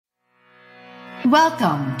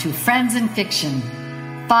Welcome to Friends in Fiction,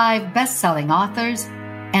 5 best-selling authors,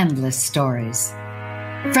 endless stories.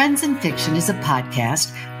 Friends in Fiction is a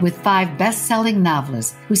podcast with 5 best-selling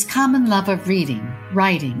novelists whose common love of reading,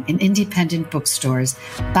 writing, and independent bookstores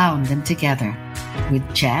bound them together.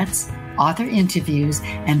 With chats, author interviews,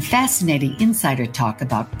 and fascinating insider talk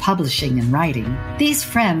about publishing and writing, these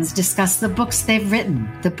friends discuss the books they've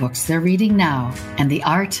written, the books they're reading now, and the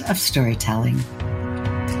art of storytelling.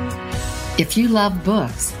 If you love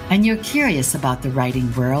books and you're curious about the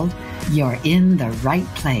writing world, you're in the right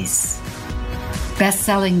place.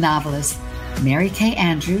 Best-selling novelists Mary Kay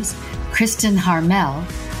Andrews, Kristen Harmel,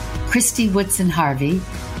 Christy Woodson Harvey,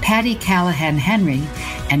 Patty Callahan Henry,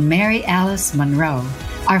 and Mary Alice Monroe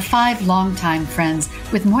are 5 longtime friends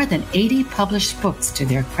with more than 80 published books to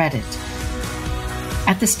their credit.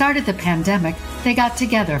 At the start of the pandemic, they got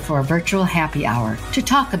together for a virtual happy hour to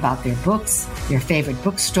talk about their books, their favorite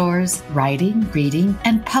bookstores, writing, reading,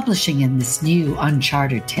 and publishing in this new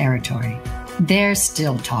uncharted territory. They're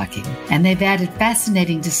still talking, and they've added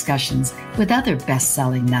fascinating discussions with other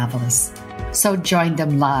best-selling novelists. So join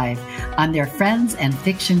them live on their Friends and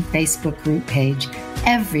Fiction Facebook group page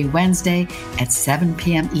every Wednesday at 7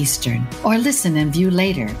 p.m. Eastern, or listen and view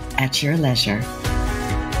later at your leisure.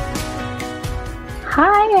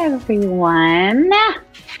 Hi, everyone,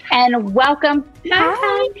 and welcome.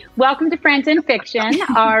 Hi. Welcome to Friends in Fiction,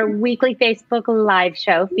 our weekly Facebook live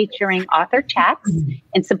show featuring author chats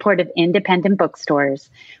in support of independent bookstores.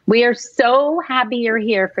 We are so happy you're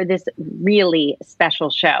here for this really special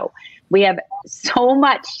show. We have so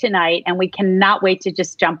much tonight, and we cannot wait to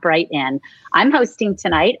just jump right in. I'm hosting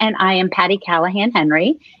tonight, and I am Patty Callahan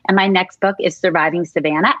Henry, and my next book is Surviving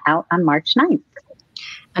Savannah, out on March 9th.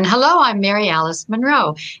 And hello, I'm Mary Alice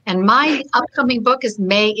Monroe, and my upcoming book is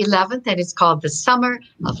May 11th, and it's called The Summer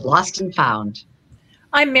of Lost and Found.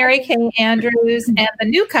 I'm Mary Kay Andrews, and the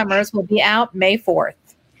newcomers will be out May 4th.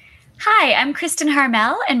 Hi, I'm Kristen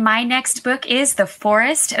Harmel, and my next book is The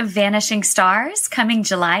Forest of Vanishing Stars, coming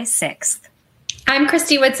July 6th. I'm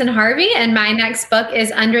Christy Woodson Harvey, and my next book is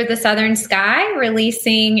Under the Southern Sky,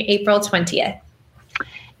 releasing April 20th.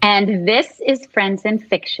 And this is Friends in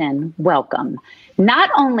Fiction. Welcome. Not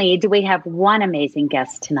only do we have one amazing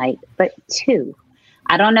guest tonight, but 2.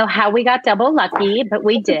 I don't know how we got double lucky, but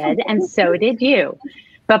we did, and so did you.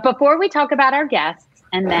 But before we talk about our guests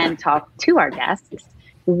and then talk to our guests,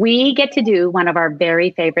 we get to do one of our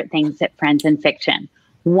very favorite things at Friends in Fiction.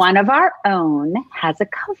 One of our own has a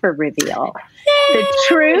cover reveal. Yay! The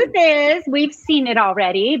truth is, we've seen it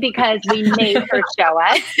already because we made her show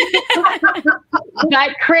us.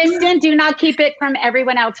 But Kristen, do not keep it from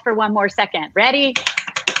everyone else for one more second. Ready?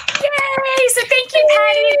 Yay! So thank you,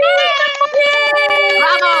 Patty. Yay!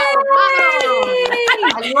 Bravo!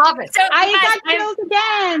 I love it. So I got killed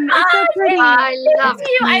again. It's so pretty. I love it.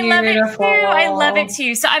 I love it too. I love it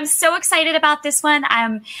too. So I'm so excited about this one.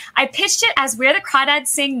 I pitched it as Where the Crawdads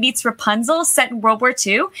Sing meets Rapunzel, set in World War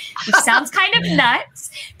II, which sounds kind of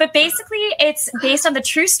nuts, but basically it's based on the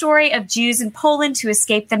true story of Jews in Poland who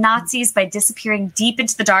escaped the Nazis by disappearing deep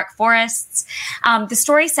into the dark forests. The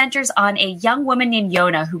story centers on a young woman named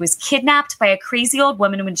Yona who was kidnapped by a crazy old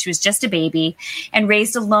woman when she was just a baby and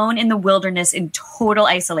raised alone in the wilderness in total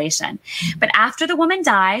isolation. But after the woman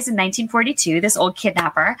dies in 1942, this old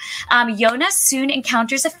kidnapper, Yona soon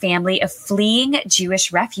encounters a family of fleeing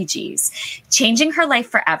Jewish refugees, changing her life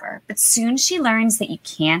forever. But soon she learns that you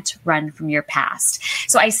can't run from your past.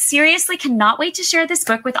 So I seriously cannot wait to share this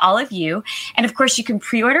book with all of you. And of course, you can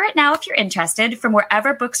pre-order it now if you're interested from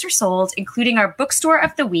wherever books are sold, including our bookstore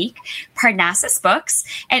of the week, Parnassus Books.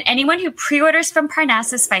 And anyone who pre-orders from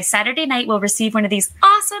Parnassus by Saturday night will receive one of these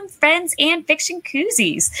awesome Friends and Fiction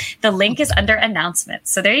koozies. The link is under announcements.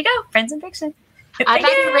 So there you go, Friends and Fiction. I'd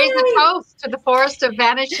like to raise a toast to the Forest of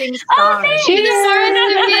Vanishing Stars. Oh, Cheers!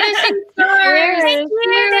 The Forest of Vanishing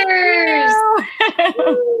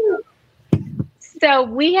Stars! So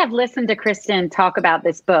we have listened to Kristen talk about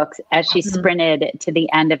this book as she sprinted to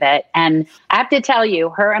the end of it. And I have to tell you,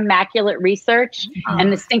 her immaculate research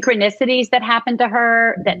and the synchronicities that happened to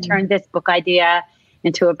her that turned this book idea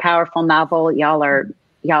into a powerful novel,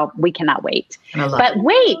 y'all, we cannot wait. But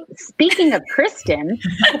wait, speaking of Kristen,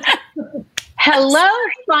 hello,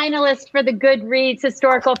 finalist for the Goodreads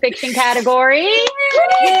historical fiction category.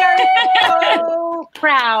 We are so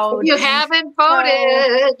proud. You haven't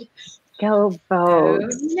voted. Go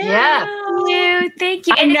vote. Yeah. Thank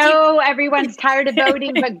you. I know everyone's tired of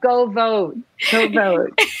voting, but go vote. Go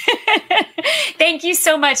vote. Thank you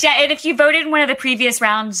so much. Yeah, and if you voted in one of the previous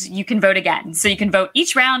rounds, you can vote again. So you can vote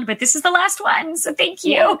each round, but this is the last one. So thank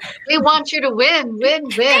you. Yeah. We want you to win.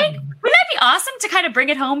 Wouldn't that be awesome to kind of bring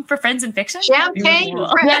it home for Friends in Fiction? Champagne.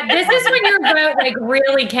 Yeah, this is when your vote like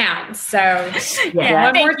really counts. So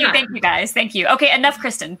thank you guys. Thank you. Okay, enough,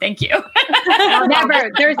 Kristen. Thank you.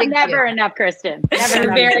 There's never enough, Kristen.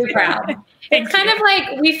 We're very proud. It's kind of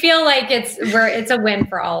like we feel like it's a win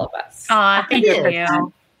for all of us. Thank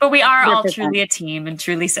you. But we are all truly a team and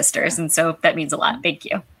truly sisters, and so that means a lot. Thank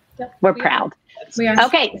you. We're proud. We are.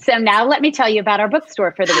 Okay, so now let me tell you about our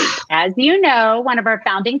bookstore for the week. As you know, one of our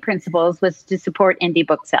founding principles was to support indie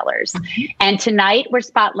booksellers. And tonight we're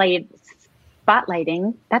spotlighting,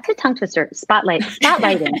 that's a tongue twister, spotlighting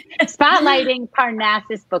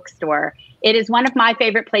Parnassus Bookstore. It is one of my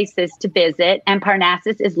favorite places to visit, and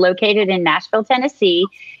Parnassus is located in Nashville, Tennessee,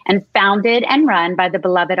 and founded and run by the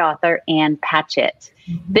beloved author Ann Patchett.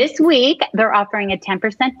 This week, they're offering a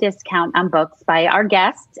 10% discount on books by our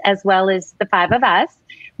guests, as well as the five of us,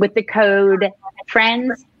 with the code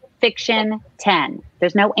FRIENDSFICTION10.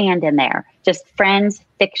 There's no and in there, just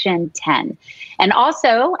FRIENDSFICTION10. And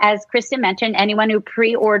also, as Kristen mentioned, anyone who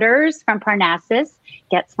pre-orders from Parnassus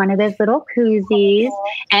gets one of those little koozies,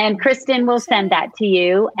 and Kristen will send that to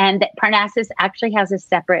you. And Parnassus actually has a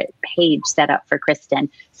separate page set up for Kristen,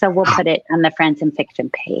 so we'll put it on the Friends in Fiction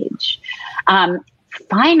page.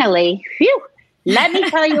 Finally, let me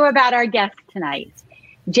tell you about our guests tonight,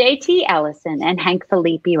 JT Ellison and Hank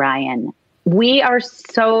Phillippi Ryan. We are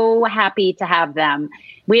so happy to have them.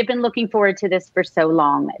 We have been looking forward to this for so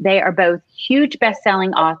long. They are both huge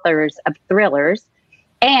best-selling authors of thrillers,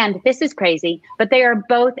 and this is crazy, but they are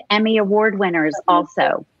both Emmy Award winners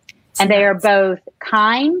also. And they are both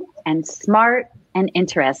kind and smart and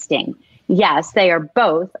interesting. Yes, they are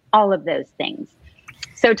both all of those things.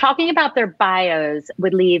 So talking about their bios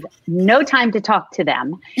would leave no time to talk to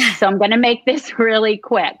them. So I'm going to make this really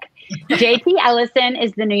quick. JT Ellison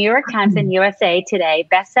is the New York Times and USA Today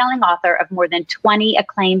best-selling author of more than 20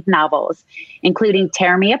 acclaimed novels, including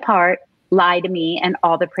Tear Me Apart, Lie to Me, and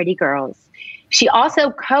All the Pretty Girls. She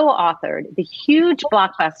also co-authored the huge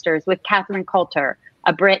blockbusters with Catherine Coulter,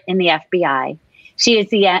 a Brit in the FBI. She is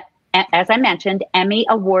the, as I mentioned, Emmy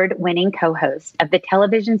Award-winning co-host of the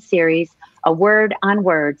television series A Word on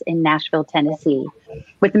Words in Nashville, Tennessee.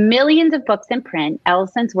 With millions of books in print,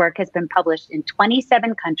 Ellison's work has been published in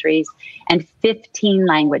 27 countries and 15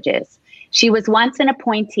 languages. She was once an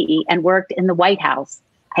appointee and worked in the White House.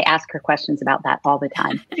 I ask her questions about that all the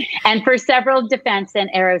time. And for several defense and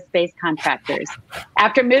aerospace contractors.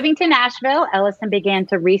 After moving to Nashville, Ellison began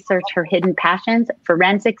to research her hidden passions,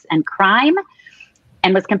 forensics, and crime,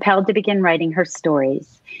 and was compelled to begin writing her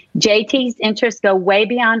stories. JT's interests go way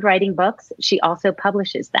beyond writing books. She also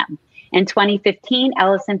publishes them. In 2015,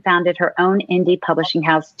 Ellison founded her own indie publishing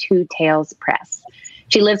house, Two Tails Press.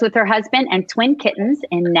 She lives with her husband and twin kittens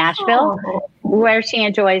in Nashville, where she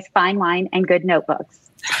enjoys fine wine and good notebooks.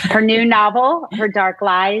 Her new novel, Her Dark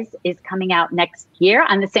Lies, is coming out next year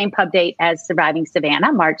on the same pub date as Surviving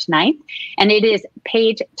Savannah, March 9th, and it is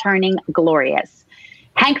page-turning glorious.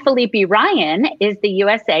 Hank Phillippi Ryan is the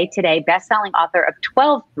USA Today bestselling author of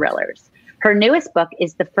 12 thrillers. Her newest book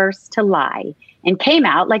is The First to Lie and came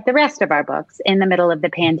out, like the rest of our books, in the middle of the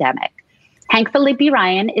pandemic. Hank Phillippi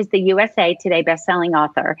Ryan is the USA Today bestselling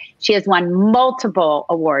author. She has won multiple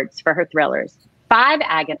awards for her thrillers, 5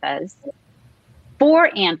 Agathas,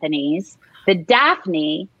 4 Anthonys, the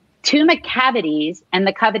Daphne, 2 McCavities, and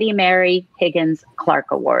the Covey Mary Higgins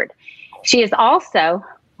Clark Award. She is also,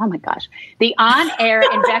 oh my gosh, the on-air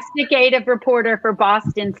investigative reporter for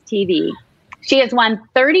Boston's TV. She has won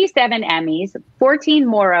 37 Emmys, 14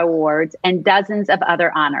 Mora Awards, and dozens of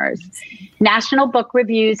other honors. National book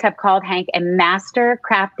reviews have called Hank a master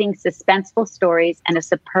crafting suspenseful stories and a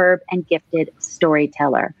superb and gifted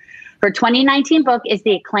storyteller. Her 2019 book is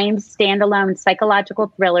the acclaimed standalone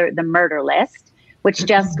psychological thriller, The Murder List, which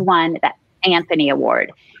just won the Anthony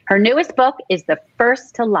Award. Her newest book is The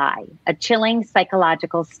First to Lie, a chilling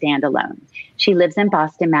psychological standalone. She lives in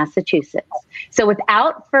Boston, Massachusetts. So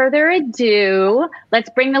without further ado, let's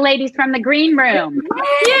bring the ladies from the green room.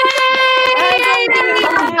 Yay!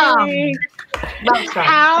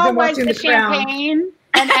 How was the champagne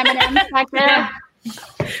and M&M's back there?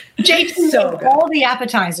 JT all the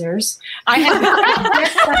appetizers. I had to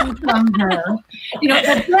get from her,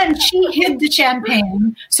 but then she hid the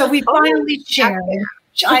champagne, so we finally shared.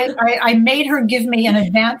 I made her give me an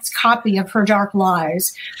advance copy of Her Dark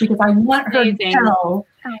Lies because I want her to tell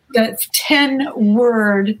the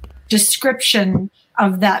 10-word description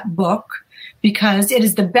of that book because it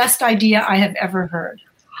is the best idea I have ever heard.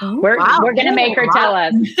 We're going to make her tell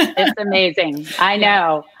us. It's amazing. I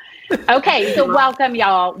know. Okay, so welcome,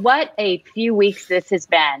 y'all. What a few weeks this has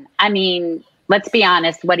been. I mean, let's be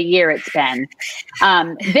honest, what a year it's been.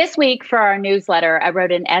 This week for our newsletter, I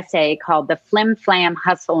wrote an essay called The Flim Flam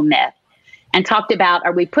Hustle Myth and talked about,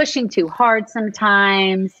 are we pushing too hard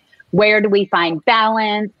sometimes? Where do we find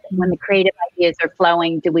balance? When the creative ideas are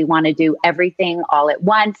flowing, do we want to do everything all at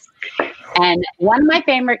once? And one of my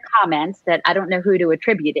favorite comments that I don't know who to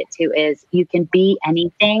attribute it to is, you can be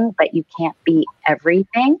anything, but you can't be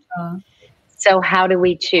everything. So how do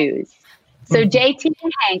we choose? So JT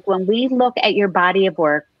and Hank, when we look at your body of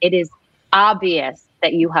work, it is obvious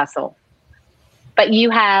that you hustle, but you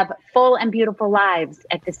have full and beautiful lives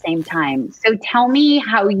at the same time. So tell me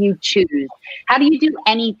how you choose. How do you do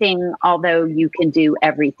anything, although you can do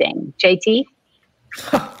everything? JT?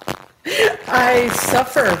 I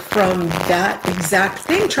suffer from that exact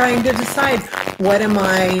thing, trying to decide, what am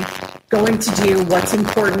I going to do? What's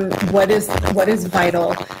important? What is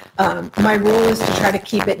vital? My rule is to try to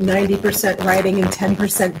keep it 90% writing and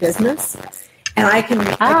 10% business. And I can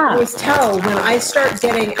always tell when I start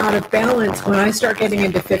getting out of balance, when I start getting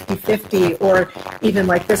into 50-50, or even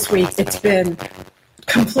like this week, it's been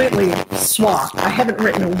completely swamped. I haven't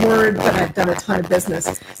written a word, but I've done a ton of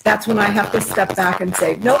business. That's when I have to step back and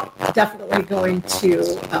say, nope, definitely going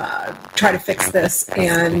to try to fix this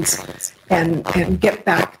and get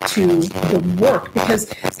back to the work, because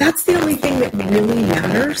that's the only thing that really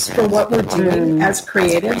matters for what we're doing as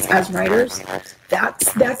creatives, as writers.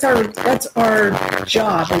 That's our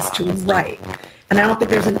job, is to write. And I don't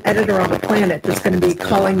think there's an editor on the planet that's going to be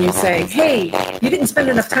calling you saying, hey, you didn't spend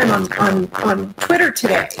enough time on Twitter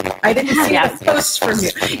today. I didn't see that post from you.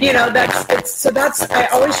 You know, I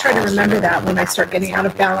always try to remember that when I start getting out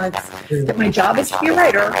of balance, that my job is to be a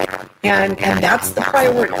writer, and that's the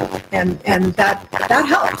priority. And that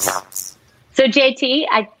helps. So JT,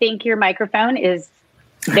 I think your microphone is,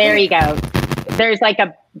 there you go. There's like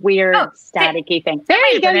a weird staticky thing.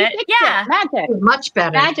 There you go. Yeah. Magic. Much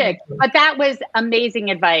better. Magic. But that was amazing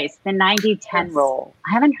advice. The 90-10 rule.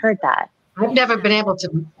 I haven't heard that. I've never been able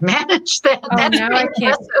to manage that. Oh, That's now I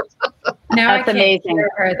can't. Now I can't hear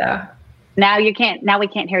her though. Now you can't. Now we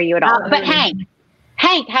can't hear you at all. But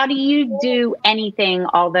Hank, how do you do anything,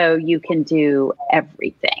 although you can do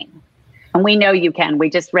everything? And we know you can. We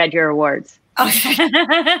just read your awards.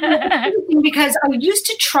 Because I used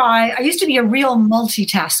to be a real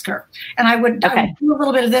multitasker, and I would do a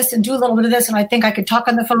little bit of this and do a little bit of this, and I think I could talk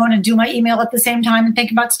on the phone and do my email at the same time and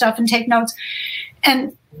think about stuff and take notes.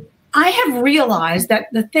 And I have realized that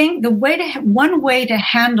one way to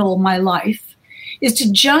handle my life is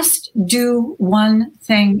to just do one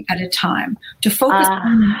thing at a time, to focus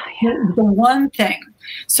on the one thing.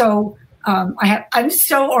 So I'm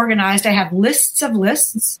so organized. I have lists of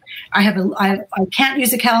lists. I can't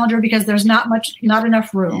use a calendar because there's not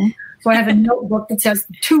enough room. So I have a notebook that says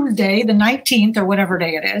Tuesday, the 19th, or whatever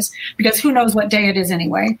day it is, because who knows what day it is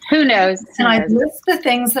anyway. Who knows? And I list the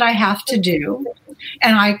things that I have to do,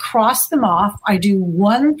 and I cross them off. I do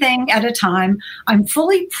one thing at a time. I'm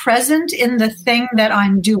fully present in the thing that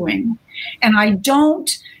I'm doing, and I don't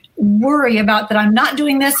worry about that I'm not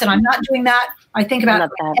doing this and I'm not doing that. I think about,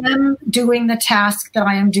 I am doing the task that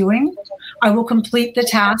I am doing. I will complete the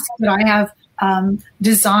task that I have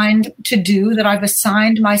designed to do, that I've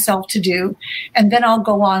assigned myself to do, and then I'll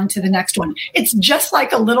go on to the next one. It's just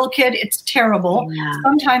like a little kid. It's terrible. Yeah.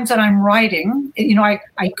 Sometimes when I'm writing,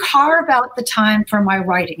 I carve out the time for my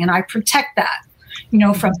writing, and I protect that.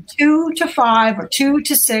 From 2 to 5 or 2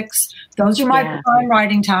 to 6, those are my prime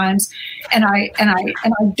writing times, and I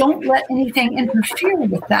don't let anything interfere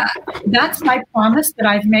with that. That's my promise that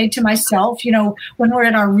I've made to myself. When we're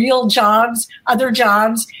in our real jobs, other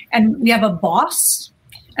jobs, and we have a boss,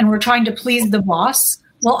 and we're trying to please the boss.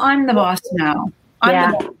 Well, I'm the boss now.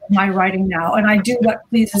 I'm the boss of my writing now, and I do what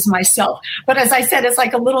pleases myself. But as I said, it's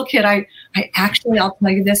like a little kid. I'll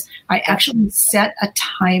tell you this. I actually set a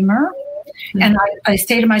timer. And I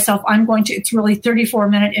say to myself, it's really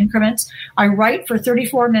 34-minute increments. I write for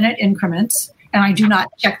 34-minute increments, and I do not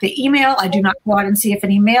check the email. I do not go out and see if an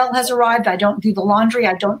email has arrived. I don't do the laundry.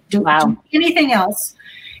 I don't do anything else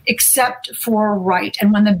except for write.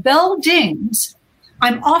 And when the bell dings,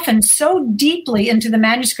 I'm often so deeply into the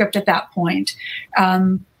manuscript at that point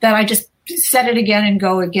that I just set it again and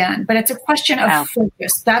go again. But it's a question of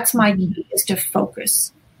focus. That's my key, is to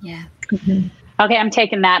focus. Yeah. Mm-hmm. Okay, I'm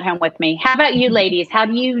taking that home with me. How about you, ladies? How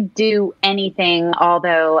do you do anything,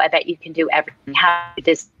 although I bet you can do everything? How do you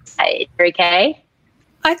decide? Okay?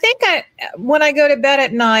 I think when I go to bed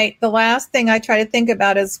at night, the last thing I try to think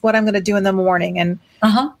about is what I'm going to do in the morning. And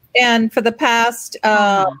And for the past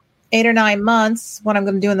 8 or 9 months, what I'm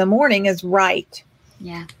going to do in the morning is write.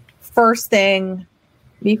 Yeah. First thing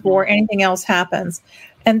before anything else happens.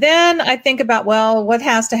 And then I think about, well, what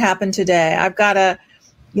has to happen today? I've got to,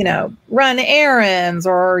 run errands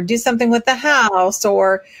or do something with the house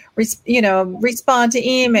or, respond to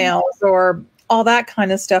emails or all that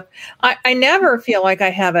kind of stuff. I never feel like I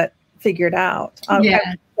have it figured out.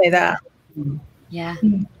 I say that. Yeah.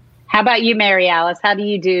 How about you, Mary Alice? How do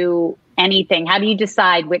you do anything? How do you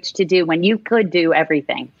decide which to do when you could do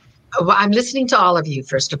everything? Well, I'm listening to all of you,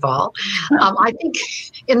 first of all. I think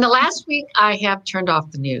in the last week, I have turned off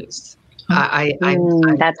the news.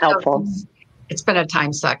 That's helpful. It's been a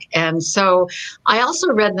time suck. And so I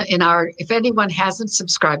also read if anyone hasn't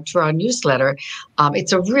subscribed to our newsletter,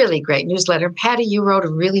 it's a really great newsletter. Patty, you wrote a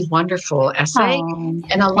really wonderful essay.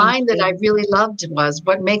 And a line that I really loved was,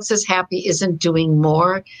 what makes us happy isn't doing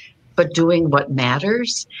more, but doing what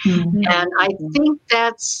matters. Mm-hmm. And I think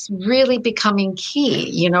that's really becoming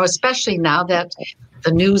key, especially now that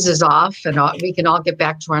the news is off and we can all get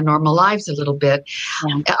back to our normal lives a little bit.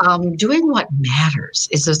 Yeah. Doing what matters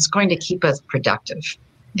is going to keep us productive.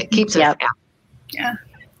 It keeps us happy. Yeah.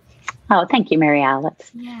 Oh, thank you, Mary Alice.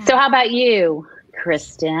 Yeah. So how about you,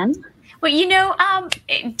 Kristen? Well,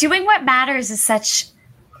 doing what matters is such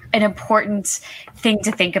an important thing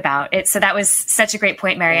to think about. So that was such a great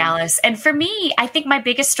point, Mary Alice. And for me, I think my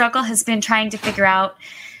biggest struggle has been trying to figure out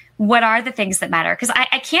what are the things that matter? Because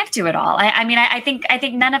I can't do it all. I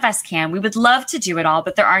think none of us can. We would love to do it all,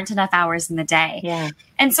 but there aren't enough hours in the day. Yeah.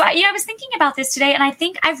 And so I was thinking about this today, and I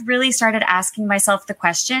think I've really started asking myself the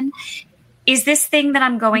question, is this thing that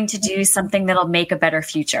I'm going to do something that'll make a better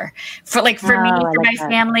future for me, for my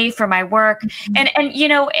family, for my work? And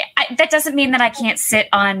that doesn't mean that I can't sit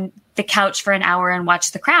on the couch for an hour and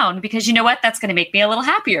watch The Crown, because you know what? That's going to make me a little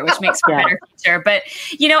happier, which makes for a better future. But,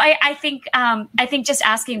 I think just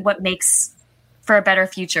asking what makes for a better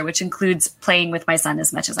future, which includes playing with my son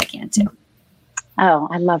as much as I can too. Oh,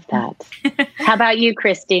 I love that. How about you,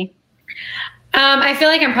 Christy? I feel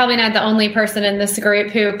like I'm probably not the only person in this group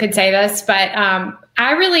who could say this, but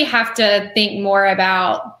I really have to think more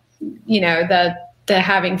about, the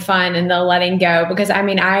having fun and the letting go, because I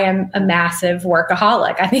am a massive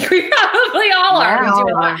workaholic. I think we probably all are. We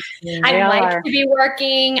do a lot. I like to be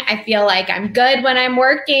working. I feel like I'm good when I'm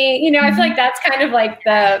working. I feel like that's kind of like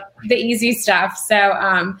the easy stuff. So,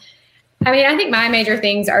 I think my major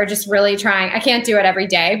things are just really trying. I can't do it every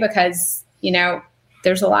day because,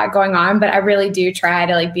 there's a lot going on, but I really do try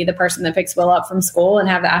to be the person that picks Will up from school and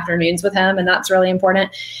have the afternoons with him. And that's really important.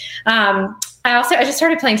 I just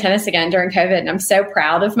started playing tennis again during COVID, and I'm so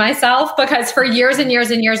proud of myself because for years and years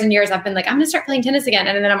and years and years, I've been like, I'm going to start playing tennis again.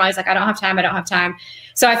 And then I'm always like, I don't have time.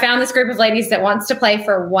 So I found this group of ladies that wants to play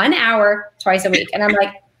for 1 hour twice a week. And I'm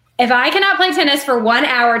like, if I cannot play tennis for 1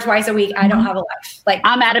 hour twice a week, I don't have a life.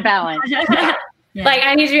 I'm out of balance. Yeah.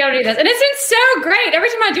 I need to be able to do this. And it's been so great. Every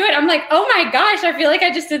time I do it, I'm like, oh my gosh, I feel like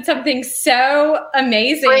I just did something so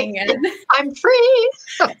amazing. And I'm free.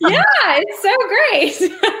 Yeah, it's so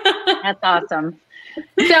great. That's awesome.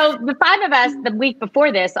 So the five of us the week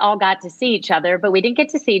before this all got to see each other, but we didn't get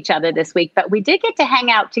to see each other this week. But we did get to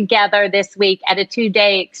hang out together this week at a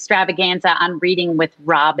 2-day extravaganza on Reading with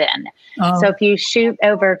Robin. Oh. So if you shoot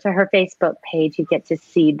over to her Facebook page, you get to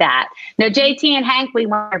see that. Now, JT and Hank, we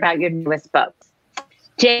want to hear about your newest books.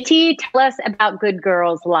 JT, tell us about Good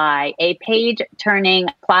Girls Lie, a page-turning,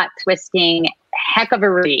 plot-twisting heck of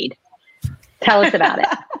a read. Tell us about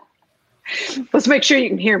it. Let's make sure you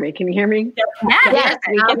can hear me. Can you hear me? Yes,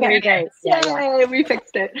 we can hear you guys. Yay, we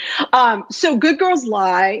fixed it. So Good Girls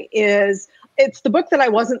Lie it's the book that I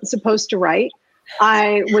wasn't supposed to write.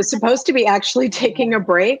 I was supposed to be actually taking a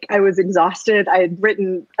break. I was exhausted. I had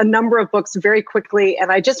written a number of books very quickly,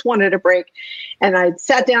 and I just wanted a break. And I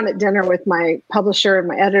sat down at dinner with my publisher and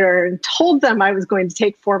my editor and told them I was going to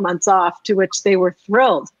take 4 months off, to which they were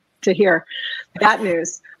thrilled to hear that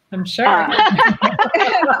news. I'm sure. I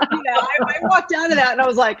walked out of that and I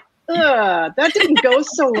was like, that didn't go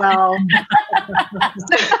so well.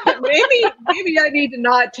 So maybe I need to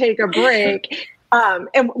not take a break.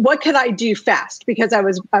 And what could I do fast? Because I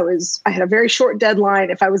had a very short deadline.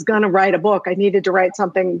 If I was going to write a book, I needed to write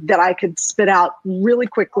something that I could spit out really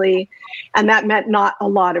quickly. And that meant not a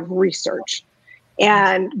lot of research.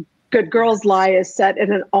 And Good Girls Lie is set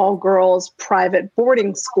in an all-girls private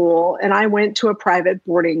boarding school. And I went to a private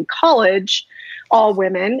boarding college all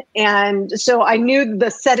women. And so I knew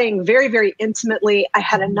the setting very, very intimately. I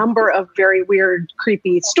had a number of very weird,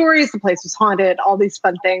 creepy stories. The place was haunted, all these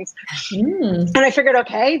fun things. And I figured,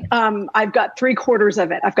 okay, I've got 3/4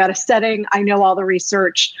 of it. I've got a setting. I know all the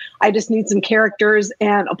research. I just need some characters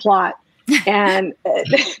and a plot. And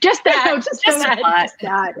just that, just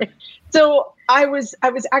that. So I was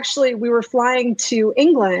actually, we were flying to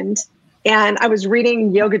England and I was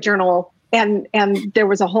reading Yoga Journal. And there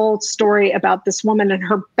was a whole story about this woman and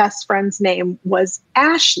her best friend's name was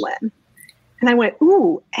Ashlyn. And I went,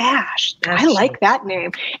 ooh, Ash. I like that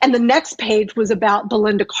name. And the next page was about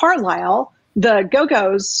Belinda Carlisle, the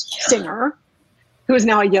Go-Go's singer, who is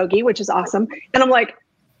now a yogi, which is awesome. And I'm like,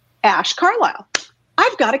 Ash Carlisle,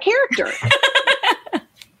 I've got a character.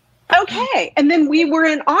 Okay. And then we were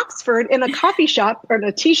in Oxford in a coffee shop or in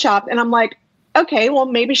a tea shop. And I'm like, okay, well,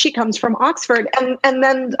 maybe she comes from Oxford. And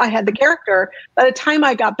then I had the character. By the time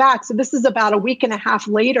I got back, so this is about a week and a half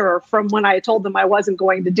later from when I told them I wasn't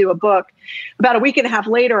going to do a book. About a week and a half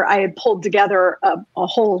later, I had pulled together a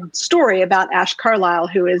whole story about Ash Carlisle,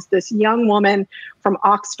 who is this young woman from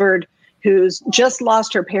Oxford who's just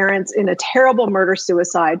lost her parents in a terrible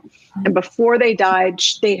murder-suicide. And before they died,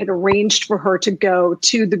 they had arranged for her to go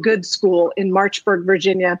to the good school in Marchburg,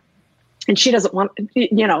 Virginia. And she doesn't want,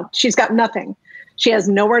 she's got nothing. She has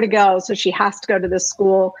nowhere to go. So she has to go to this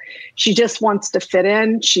school. She just wants to fit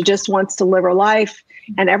in. She just wants to live her life.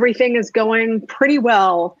 And everything is going pretty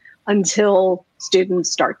well until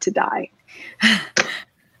students start to die.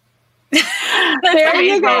 There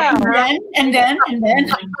you go. And then.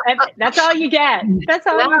 That's all you get. That's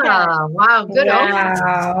all you get. Wow. Good.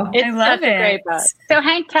 Wow. It's I love such a great book. So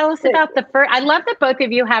Hank, tell us about the first. I love that both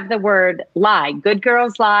of you have the word lie. Good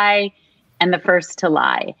girls lie and the first to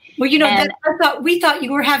lie. Well, we thought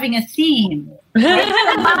you were having a theme.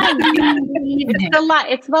 It's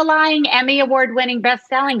the lying Emmy Award-winning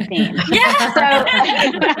best-selling theme.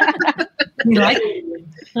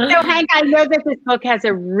 So Hank, I know that this book has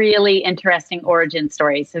a really interesting origin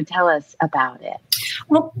story. So tell us about it.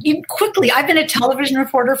 Well, quickly, I've been a television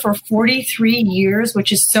reporter for 43 years,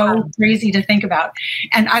 which is so crazy to think about.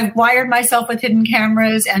 And I've wired myself with hidden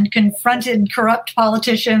cameras and confronted corrupt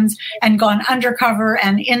politicians and gone undercover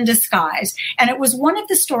and in disguise. And it was one of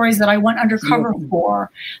the stories that I went undercover for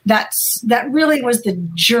that really was the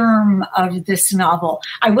germ of this novel.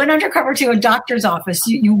 I went undercover to a doctor's office.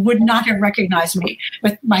 You would not have recognized me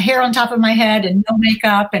with my hair on top of my head and no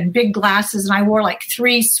makeup and big glasses. And I wore like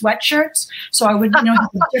 3 sweatshirts. So I would, have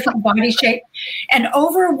a different body shape. And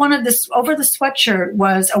over the sweatshirt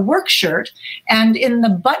was a work shirt. And in the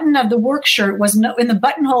button of the work shirt in the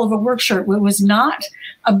buttonhole of a work shirt, it was not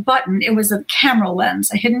a button. It was a camera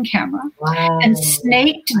lens, a hidden camera. Wow. And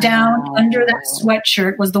snaked down under that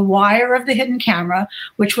sweatshirt was the wire of the hidden camera,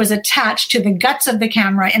 which was attached to the guts of the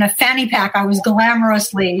camera in a fanny pack I was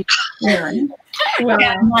glamorously wearing. Wow.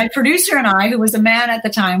 And my producer and I, who was a man at the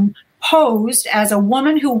time, posed as a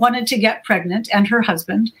woman who wanted to get pregnant and her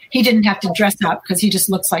husband. He didn't have to dress up because he just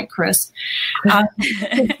looks like Chris. To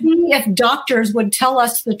see if doctors would tell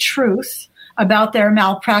us the truth about their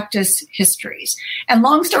malpractice histories. And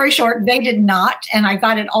long story short, they did not. And I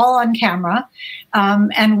got it all on camera.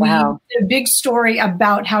 And we did a big story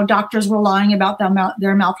about how doctors were lying about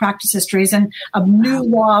their malpractice histories. And a new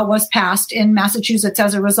law was passed in Massachusetts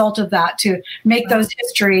as a result of that to make those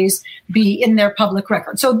histories be in their public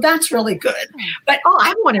record. So that's really good. But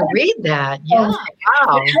I want to read that. Yeah.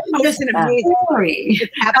 Wow. That's an amazing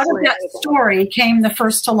story. Out of that story came the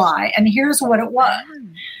first to lie. And here's what it was.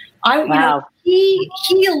 He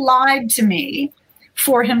lied to me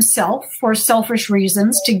for himself, for selfish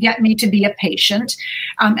reasons, to get me to be a patient.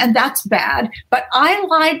 And that's bad. But I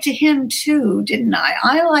lied to him too, didn't I?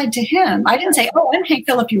 I lied to him. I didn't say, I'm Hank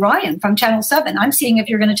Phillippi Ryan from Channel 7. I'm seeing if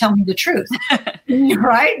you're going to tell me the truth.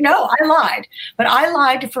 Right? No, I lied. But I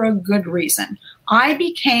lied for a good reason. I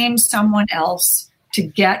became someone else to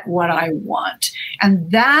get what I want.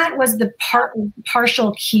 And that was the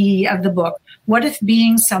partial key of the book. What if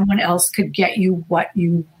being someone else could get you what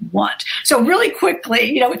you want? So really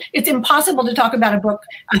quickly, it's impossible to talk about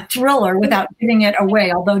a thriller without giving it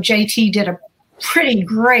away, although JT did a pretty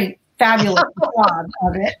great, fabulous job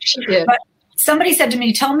of it. She did. But somebody said to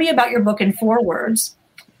me, tell me about your book in 4 words.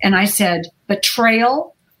 And I said,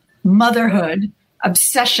 betrayal, motherhood,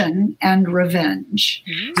 obsession, and revenge.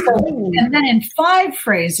 And then in 5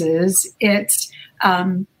 phrases, it's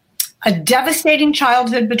a devastating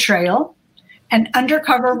childhood betrayal, an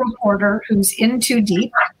undercover reporter who's in too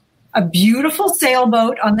deep, a beautiful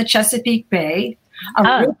sailboat on the Chesapeake Bay,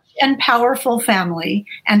 a rich and powerful family,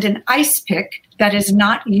 and an ice pick that is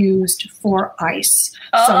not used for ice.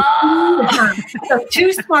 So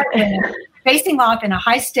two smart women facing off in a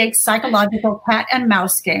high-stakes psychological cat and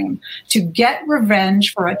mouse game to get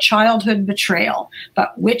revenge for a childhood betrayal.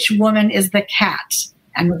 But which woman is the cat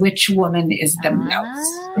and which woman is the mouse?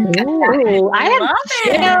 Ooh, I love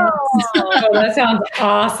it. Oh, that sounds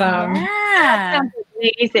awesome. Yeah. That sounds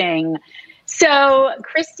amazing. So,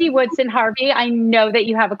 Christy Woodson Harvey, I know that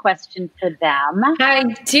you have a question for them. I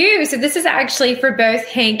do. So this is actually for both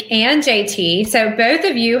Hank and JT. So both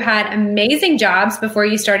of you had amazing jobs before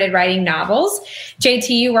you started writing novels. JT,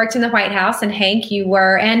 you worked in the White House, and Hank, you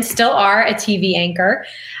were and still are a TV anchor.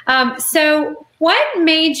 So what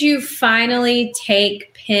made you finally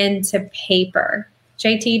take pen to paper?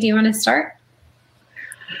 JT, do you want to start?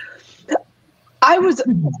 I was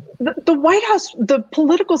the White House, the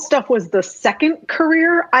political stuff was the second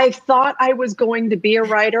career. I thought I was going to be a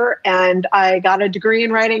writer, and I got a degree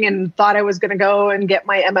in writing and thought I was going to go and get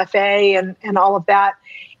my MFA and all of that.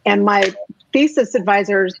 And my thesis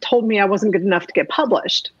advisors told me I wasn't good enough to get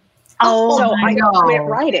published. So I quit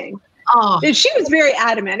writing. Oh. And she was very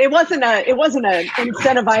adamant. It wasn't a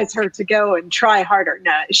incentivize her to go and try harder.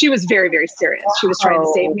 No, she was very, very serious. She was trying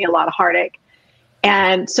to save me a lot of heartache.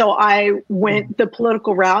 And so I went the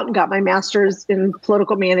political route and got my master's in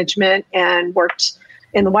political management and worked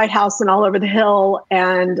in the White House and all over the Hill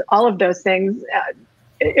and all of those things.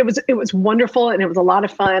 It was wonderful, and it was a lot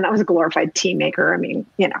of fun. I was a glorified tea maker. I mean,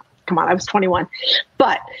 come on, I was 21,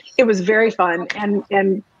 but it was very fun,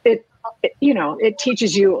 and it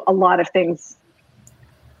teaches you a lot of things.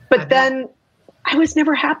 But then I was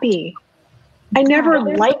never happy. I never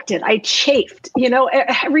liked it. I chafed.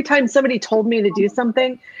 Every time somebody told me to do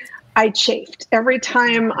something, I chafed. Every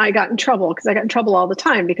time I got in trouble, because I got in trouble all the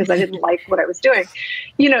time because I didn't like what I was doing.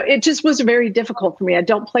 It just was very difficult for me. I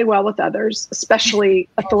don't play well with others, especially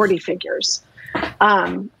authority figures.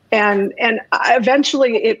 And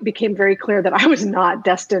eventually it became very clear that I was not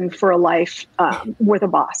destined for a life with a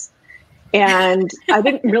boss. And I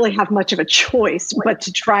didn't really have much of a choice but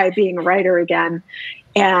to try being a writer again.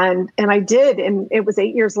 And I did. And it was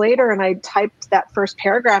 8 years later, and I typed that first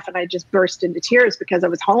paragraph, and I just burst into tears because I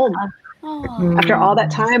was home. After all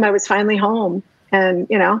that time, I was finally home. And,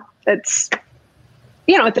 it's,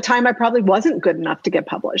 at the time I probably wasn't good enough to get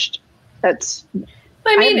published. Who of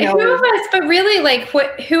us, but really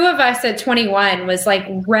who of us at 21 was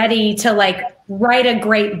ready to write a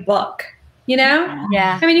great book? Yeah.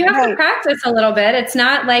 I mean, you have to practice a little bit. It's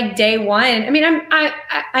not like day one. I mean,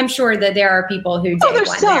 I'm sure that there are people who day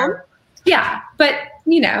one. There. Yeah, but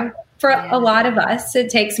for a lot of us, it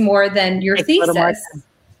takes more than your thesis.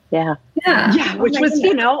 Yeah. Which was,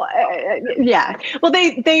 yeah. Well,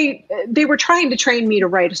 they were trying to train me to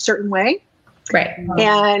write a certain way. Right.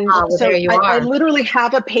 And so I literally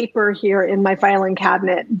have a paper here in my filing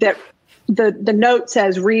cabinet that the note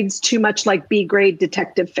says reads too much like B-grade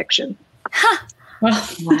detective fiction. Huh.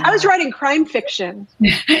 I was writing crime fiction.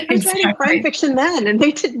 I was writing crime fiction then, and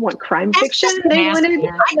they didn't want crime fiction. They wanted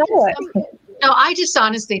I just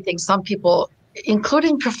honestly think some people,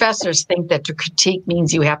 including professors, think that to critique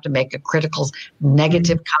means you have to make a critical,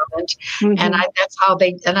 negative comment, and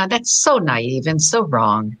that's so naive and so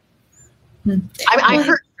wrong. I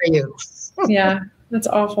hurt for you. Yeah. That's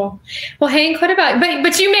awful. Well, Hank, what about,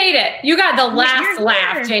 but you made it. You got the last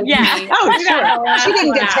laugh, JT. Yeah. Oh, sure. She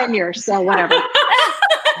didn't get tenure, so whatever.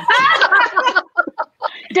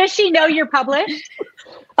 Does she know you're published?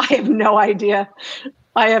 I have no idea.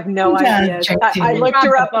 I looked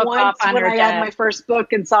her up once when I had my first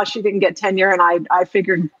book and saw she didn't get tenure, and I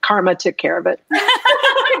figured karma took care of it.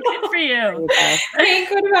 Good for you. Hank,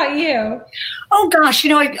 what about you? Oh, gosh.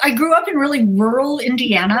 I grew up in really rural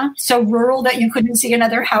Indiana, so rural that you couldn't see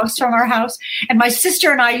another house from our house. And my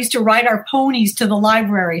sister and I used to ride our ponies to the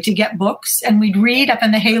library to get books, and we'd read up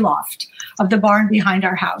in the hayloft of the barn behind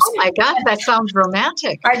our house. Oh, my God. That sounds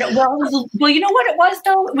romantic. I know. Well, you know what it was,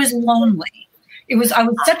 though? It was lonely. I was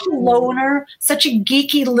such a loner, such a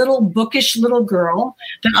geeky little bookish little girl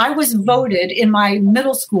that I was voted in my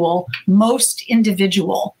middle school most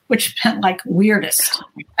individual, which meant weirdest.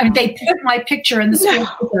 I mean, they put my picture in the school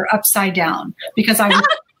paper upside down because I was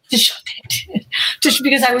just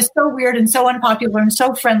because I was so weird and so unpopular and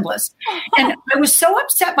so friendless. And I was so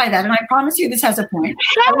upset by that. And I promise you this has a point.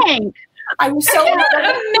 I was so imagine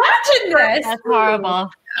this. That's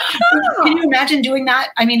horrible. Can you imagine doing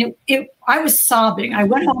that? I mean, I was sobbing. I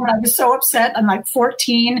went home and I was so upset. I'm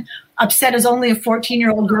 14, upset as only a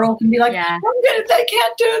 14-year-old girl can be like, they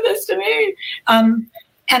can't do this to me. And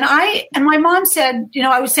my mom said,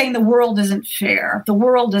 I was saying the world isn't fair. The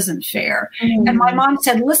world isn't fair. And my mom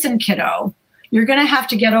said, listen, kiddo, you're going to have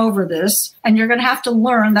to get over this, and you're going to have to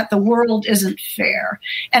learn that the world isn't fair.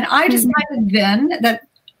 And I decided then that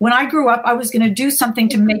when I grew up, I was going to do something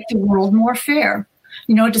to make the world more fair,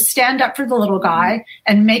 to stand up for the little guy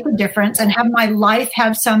and make a difference and have my life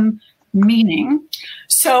have some meaning.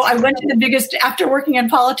 So I went to the biggest, after working in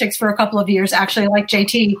politics for a couple of years, actually, like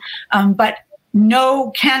JT, but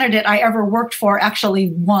no candidate I ever worked for actually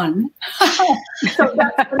won. So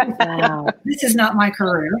wow. This is not my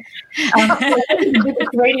career. I went to the biggest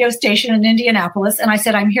radio station in Indianapolis, and I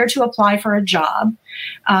said, I'm here to apply for a job.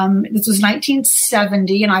 This was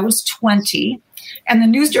 1970, and I was 20. And the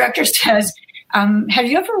news director says, have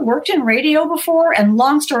you ever worked in radio before? And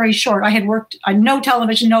long story short, I had worked on no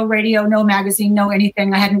television, no radio, no magazine, no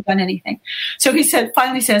anything. I hadn't done anything. So he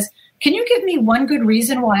finally says, can you give me one good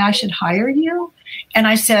reason why I should hire you? And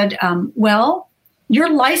I said, well, your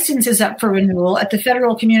license is up for renewal at the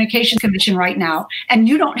Federal Communications Commission right now, and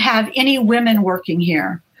you don't have any women working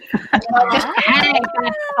here. Oh,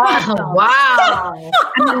 wow.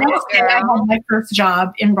 And the next day I had my first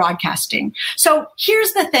job in broadcasting. So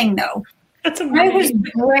here's the thing, though. I was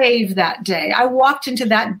brave that day. I walked into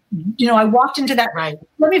that, Right.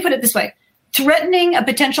 Let me put it this way. Threatening a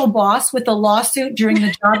potential boss with a lawsuit during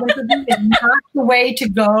the job interview is not the way to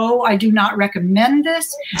go. I do not recommend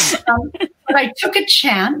this. But I took a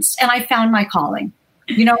chance and I found my calling.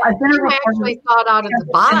 I've been you actually thought out of the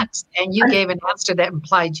box, and you gave an answer that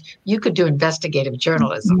implied you could do investigative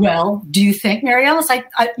journalism. Well, do you think, Mary Alice?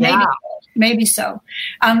 Maybe so.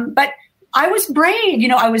 But I was brave.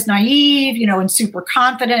 I was naive, and super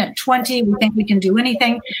confident. At 20, we think we can do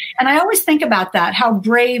anything. And I always think about that, how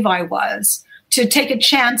brave I was to take a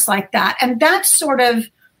chance like that. And that's sort of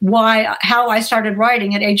how I started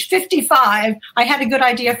writing at age 55. I had a good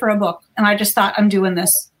idea for a book, and I just thought, I'm doing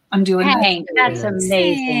this. That's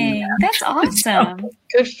amazing. That's awesome.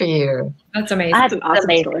 Good for you. That's amazing. That's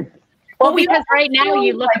amazing. Well, because right now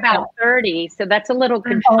you look about 30, so that's a little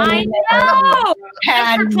confusing.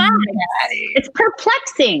 I know. It's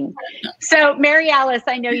perplexing. So, Mary Alice,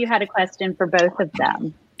 I know you had a question for both of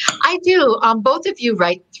them. I do. Both of you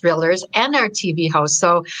write thrillers and are TV hosts.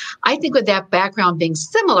 So I think with that background being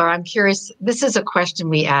similar, I'm curious. This is a question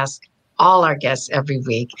we ask all our guests every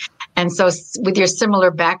week. And so with your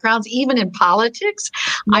similar backgrounds, even in politics,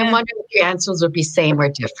 I wonder if your answers would be same or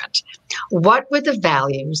different. What were the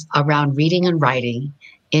values around reading and writing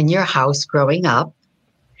in your house growing up?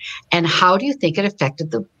 And how do you think it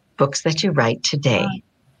affected the books that you write today?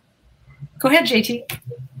 Go ahead, JT.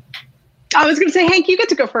 I was going to say, Hank, you get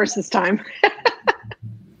to go first this time.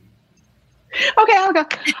 Okay, I'll go.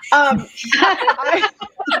 Do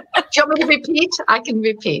you want me to repeat? I can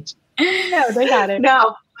repeat. No, they got it.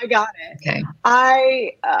 No, I got it. Okay.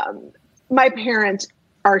 My parents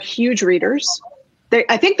are huge readers.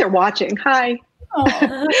 I think they're watching. Hi. So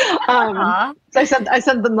I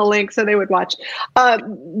sent them the link so they would watch.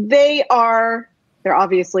 They're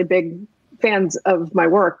obviously big fans of my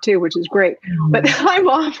work too, which is great. But my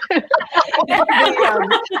mom,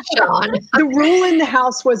 the rule in the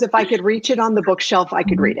house was if I could reach it on the bookshelf, I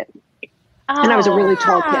could read it. And I was a really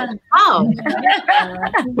tall kid.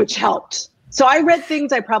 Which helped. So I read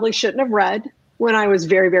things I probably shouldn't have read when I was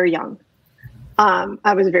very, very young.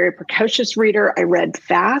 I was a very precocious reader. I read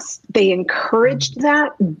fast. They encouraged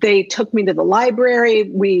that. They took me to the library.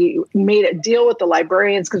 We made a deal with the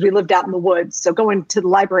librarians because we lived out in the woods. So going to the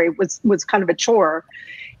library was kind of a chore.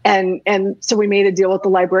 And so we made a deal with the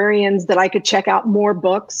librarians that I could check out more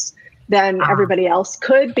books than everybody else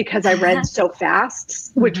could because I read so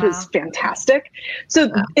fast, which was fantastic.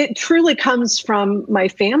 So it truly comes from my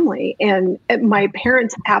family and my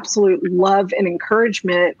parents' absolute love and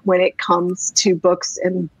encouragement when it comes to books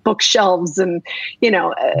and bookshelves. And,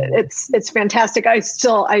 it's fantastic. I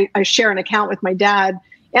share an account with my dad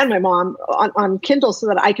and my mom on Kindle so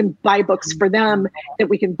that I can buy books for them that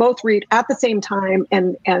we can both read at the same time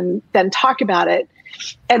and then talk about it.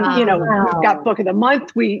 And, we've got book of the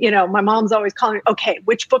month. My mom's always calling, okay,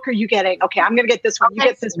 which book are you getting? Okay, I'm going to get this one. You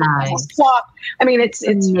get this one. We'll swap. I mean, it's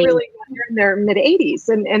really, they're in their mid 80s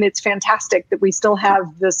and it's fantastic that we still have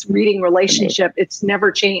this reading relationship. It's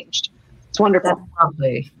never changed. It's wonderful. That's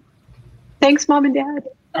lovely. Thanks, Mom and Dad.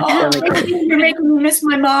 You're making me miss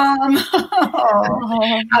my mom.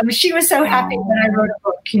 She was so happy when I wrote a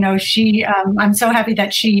book. I'm so happy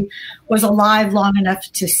that she was alive long enough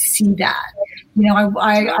to see that.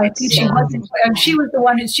 I think she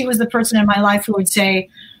was the person in my life who would say,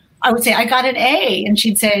 I would say, I got an A. And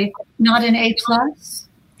she'd say, not an A+.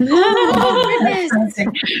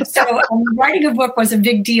 So writing a book was a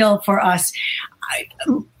big deal for us.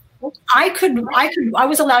 I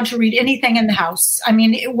was allowed to read anything in the house. I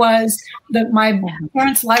mean, it was my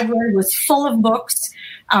parents' library was full of books.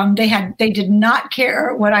 They did not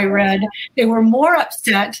care what I read. They were more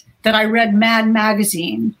upset that I read Mad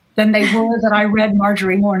Magazine than they were that I read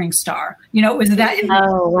Marjorie Morningstar. You know, it was that.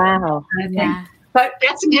 Oh, wow. Yeah. But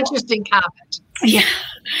that's an interesting comment. Yeah.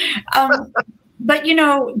 But, you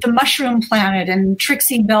know, The Mushroom Planet and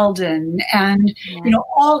Trixie Belden and, you know,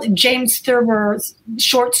 all James Thurber's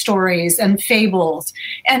short stories and fables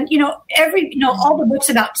and, you know, all the books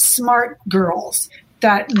about smart girls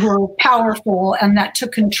that were powerful and that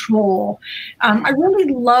took control. I really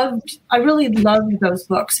loved those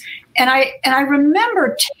books. And I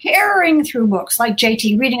remember tearing through books like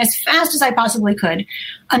JT, reading as fast as I possibly could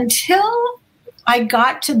until I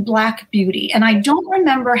got to Black Beauty, and I don't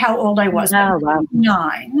remember how old I was. Oh, wow.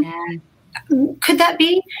 9. Yeah. Could that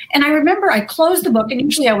be? And I remember I closed the book, and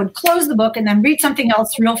usually I would close the book and then read something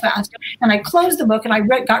else real fast. And I closed the book, and I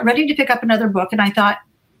got ready to pick up another book, and I thought,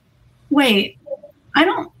 wait, I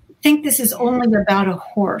don't think this is only about a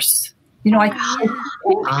horse. You know, I think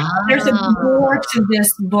there's more to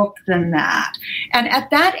this book than that. And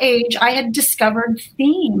at that age, I had discovered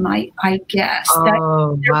theme, I guess,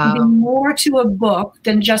 that there could be more to a book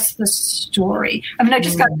than just the story. I mean, I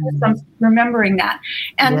just got goosebumps remembering that.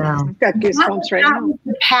 And I've got goosebumps right now.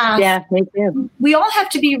 The past, yeah, me too. We all have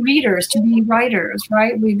to be readers to be writers,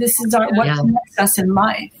 right? This is what connects us in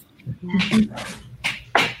life.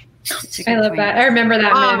 I love that. I remember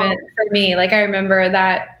that moment for me. Like, I remember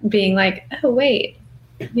that being like, oh, wait,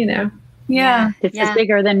 you know. Yeah. This is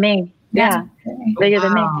bigger than me. Yeah. Bigger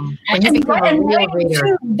than me. And writing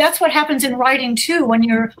too, that's what happens in writing too. When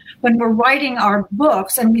we're writing our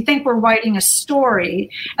books and we think we're writing a story,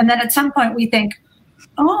 and then at some point we think,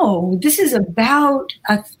 oh, this is about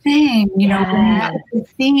a thing, you know, the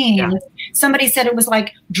theme. Yeah. Somebody said it was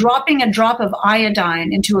like dropping a drop of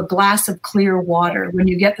iodine into a glass of clear water. When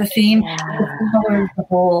you get the theme, it colors the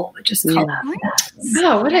whole. It just colors.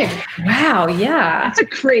 Oh, wow, yeah. That's a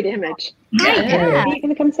great image. Are you going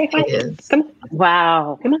to come say hi? Come on.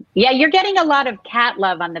 Wow. Come on. Yeah, you're getting a lot of cat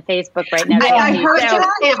love on the Facebook right now. I heard that.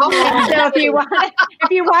 So if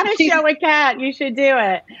you want to show a cat, you should do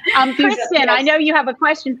it. Kristen, I know you have a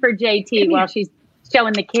question for JT while she's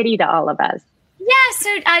showing the kitty to all of us. Yeah, so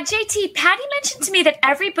JT, Patty mentioned to me that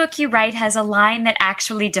every book you write has a line that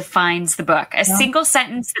actually defines the book, a single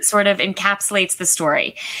sentence that sort of encapsulates the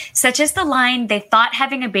story, such as the line, "They thought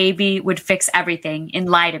having a baby would fix everything," in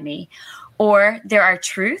Lie to Me. Or, "There are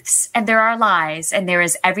truths and there are lies and there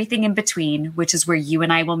is everything in between, which is where you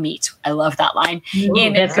and I will meet." I love that line.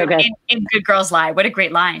 In Good Girls Lie. What a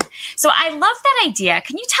great line. So I love that idea.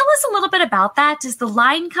 Can you tell us a little bit about that? Does the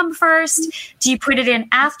line come first? Do you put it in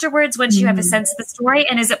afterwards once you have a sense of the story?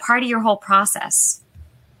 And is it part of your whole process?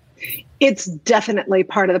 It's definitely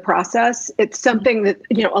part of the process. It's something that,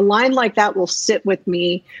 you know, a line like that will sit with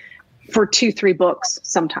me for 2-3 books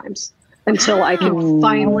sometimes, until I can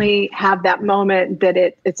finally have that moment that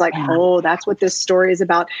it's like, oh, that's what this story is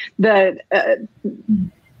about. They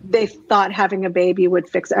thought having a baby would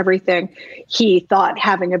fix everything. He thought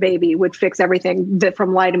having a baby would fix everything. That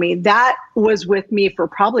from Lie to Me, that was with me for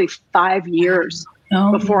probably 5 years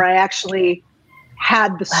before I actually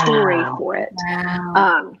had the story for it.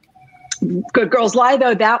 Wow. Good Girls Lie,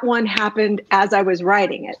 though, that one happened as I was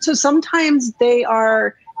writing it. So sometimes they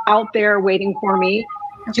are out there waiting for me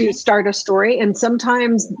to start a story. And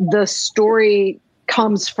sometimes the story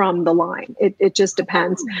comes from the line. It just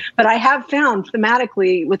depends. But I have found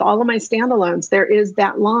thematically with all of my standalones, there is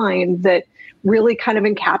that line that really kind of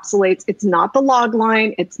encapsulates. It's not the log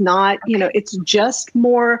line. It's not, you know, it's just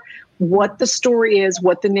more what the story is,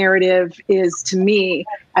 what the narrative is to me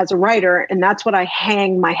as a writer. And that's what I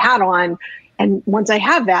hang my hat on. And once I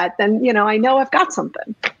have that, then, you know, I know I've got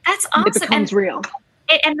something. That's awesome. It becomes real.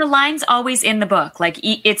 And the line's always in the book. Like,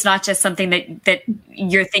 it's not just something that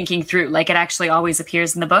you're thinking through. Like, it actually always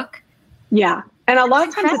appears in the book. Yeah. And a lot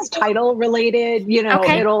of times it's title related, you know,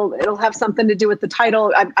 it'll have something to do with the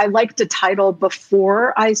title. I like to title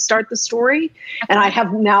before I start the story. And I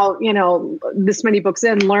have now, you know, this many books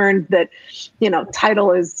in, learned that, you know,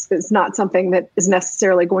 title is not something that is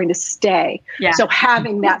necessarily going to stay. Yeah. So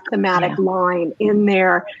having that thematic line in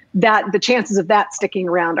there, that the chances of that sticking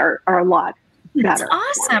around are a lot better. That's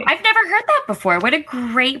awesome. I've never heard that before. What a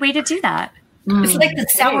great way to do that. It's like the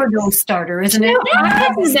sourdough starter, isn't it? I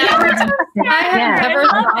have never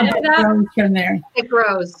thought of that. From there. It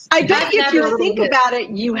grows. I bet if you think about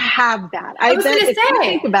it, you have that. I was going to say,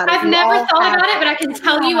 think about it, I've never thought about it, but I can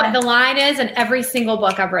tell you what the line is in every single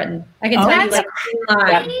book I've written. I can tell you that's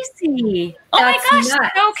crazy. Oh my gosh, so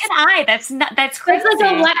can I. That's crazy.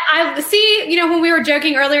 I see, when we were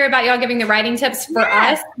joking earlier about y'all giving the writing tips for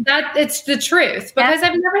us, that it's the truth because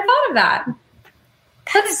I've never thought of that.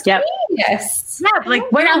 That's genius. Yeah, like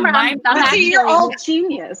you're all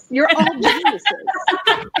genius. You're all geniuses.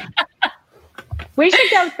 We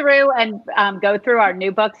should go through and go through our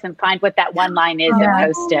new books and find what that one line is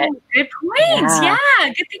and post it. Good point. Yeah,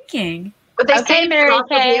 good thinking. But they say Mary you'll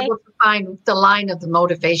Kay. be able to find the line of the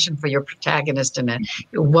motivation for your protagonist in it.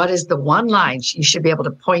 What is the one line? You should be able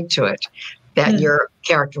to point to it that your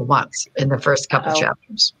character wants in the first couple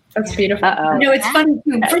chapters. That's beautiful. It's funny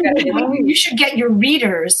too. You should get your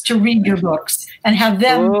readers to read your books and have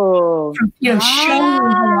them, show you the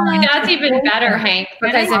line. That's even better, Hank,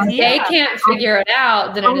 because if they can't figure it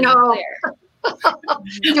out, then it isn't clear.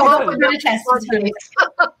 The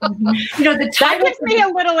That gives me a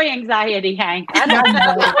little anxiety, Hank. I don't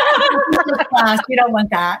know. You don't want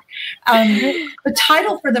that. The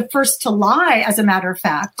title for The First to Lie, as a matter of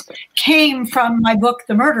fact, came from my book,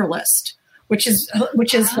 The Murder List, which is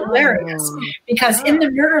hilarious because in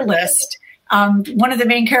the murder list, one of the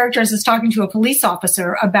main characters is talking to a police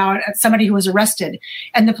officer about somebody who was arrested.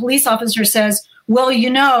 And the police officer says, well,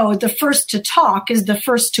 the first to talk is the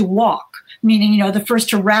first to walk. Meaning, the first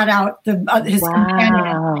to rat out his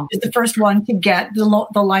companion is the first one to get the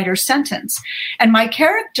lighter sentence. And my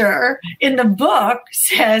character in the book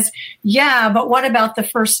says, yeah, but what about the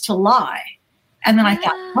first to lie? And then I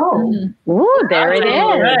thought, there it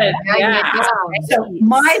is. Yeah. So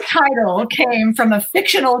my title came from a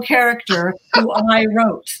fictional character who I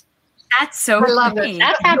wrote. That's so funny.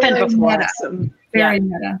 That's happened before. Very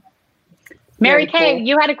meta. Mary Kay,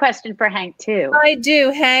 you had a question for Hank too. I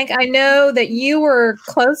do, Hank. I know that you were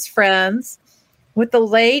close friends with the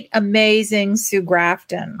late, amazing Sue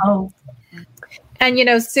Grafton. Oh.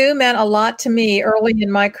 And, Sue meant a lot to me early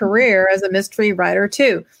in my career as a mystery writer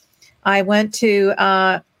too. I went to, when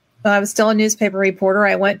I was still a newspaper reporter,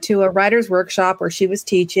 I went to a writer's workshop where she was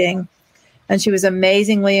teaching, and she was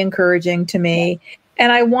amazingly encouraging to me.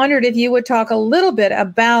 And I wondered if you would talk a little bit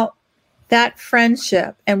about that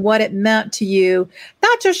friendship and what it meant to you,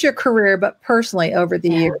 not just your career, but personally over the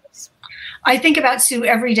years. I think about Sue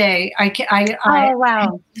every day. I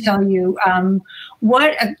tell you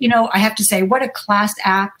what, I have to say, what a class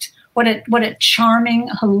act, what a charming,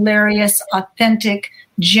 hilarious, authentic,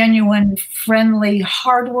 genuine, friendly,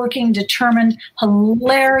 hardworking, determined,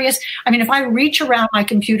 hilarious. I mean, if I reach around my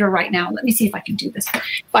computer right now, let me see if I can do this.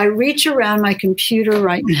 If I reach around my computer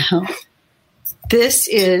right now, this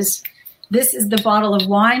is the bottle of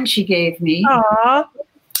wine she gave me. Aww.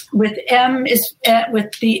 With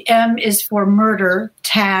the M is for murder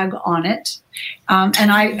tag on it.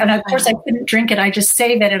 And of course I couldn't drink it. I just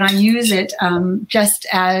save it and I use it just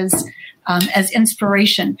as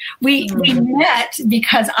inspiration. We met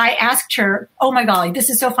because I asked her, oh my golly, this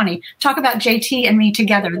is so funny. Talk about JT and me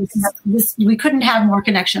together. We couldn't have more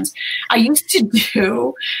connections. I used to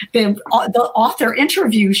do the author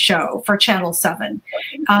interview show for Channel 7.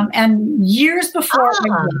 And years before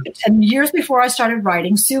I started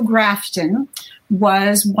writing, Sue Grafton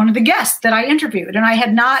was one of the guests that I interviewed. And I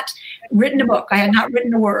had not written a book. I had not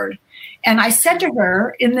written a word. And I said to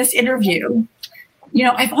her in this interview,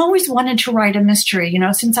 I've always wanted to write a mystery.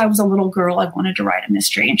 Since I was a little girl, I've wanted to write a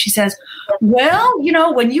mystery. And she says, well,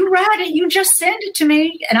 when you write it, you just send it to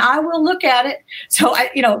me and I will look at it. So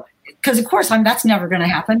because of course that's never going to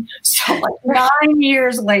happen. So 9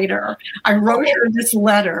 years later, I wrote her this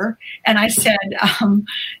letter and I said,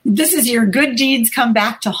 this is your good deeds come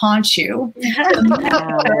back to haunt you.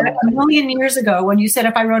 A million years ago, when you said,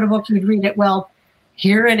 if I wrote a book, you'd read it. Well,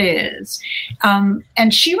 here it is. And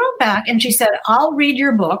she wrote back and she said, I'll read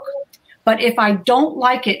your book, but if I don't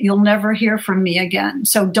like it, you'll never hear from me again.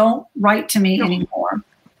 So don't write to me anymore.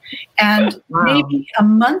 And maybe a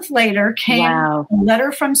month later came a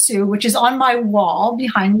letter from Sue, which is on my wall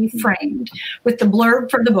behind me framed with the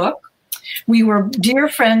blurb for the book. We were dear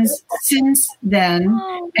friends since then.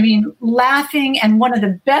 I mean, laughing. And one of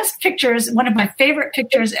the best pictures, one of my favorite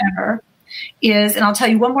pictures ever is, and I'll tell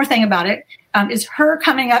you one more thing about it, is her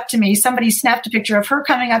coming up to me. Somebody snapped a picture of her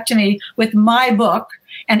coming up to me with my book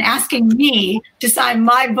and asking me to sign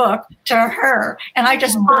my book to her. And I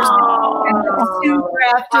just burst into Sue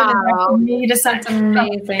Grafton and asking me to sign. That's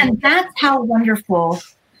amazing. And that's how wonderful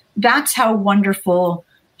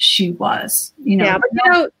she was. Yeah,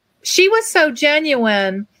 but she was so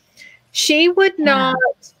genuine. She would not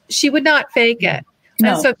fake it.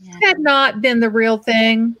 No. And so if it had not been the real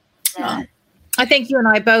thing, I think you and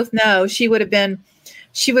I both know she would have been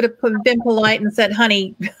polite and said,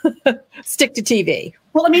 honey, stick to TV.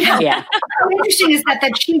 Well, I mean, how interesting is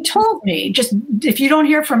that she told me, just if you don't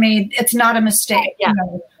hear from me, it's not a mistake. Yeah. You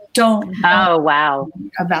know, don't. Oh, wow.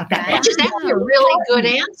 About that. Which is actually a really good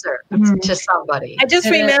answer to somebody. I just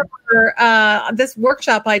remember this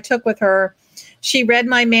workshop I took with her. She read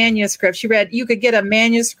my manuscript. You could get a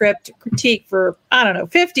manuscript critique for, I don't know,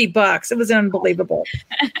 $50. It was unbelievable.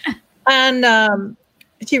 And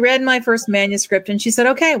she read my first manuscript and she said,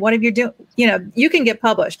 okay, what have you doing? You know, you can get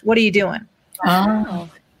published. What are you doing? Oh.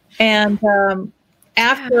 And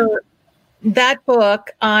after that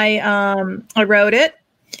book, I wrote it.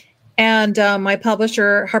 And my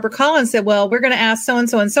publisher, HarperCollins, said, well, we're going to ask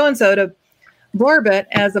so-and-so and so-and-so to blurb it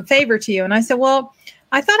as a favor to you. And I said, well,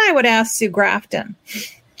 I thought I would ask Sue Grafton.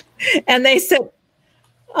 And they said,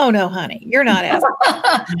 oh, no, honey, you're not asking.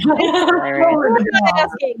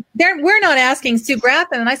 We're not asking Sue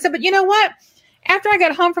Grafton. And I said, but you know what? After I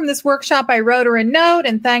got home from this workshop, I wrote her a note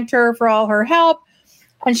and thanked her for all her help.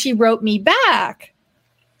 And she wrote me back.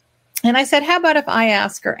 And I said, how about if I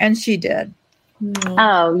ask her? And she did.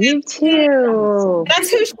 Oh, you too. That's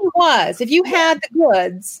who she was. If you had the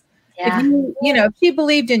goods, if if she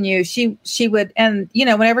believed in you, she would. And,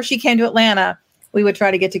 whenever she came to Atlanta, we would try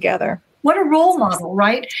to get together. What a role model,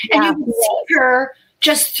 right? And you would see her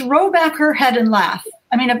just throw back her head and laugh.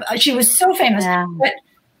 I mean, she was so famous, but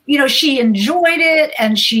she enjoyed it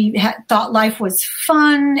and she thought life was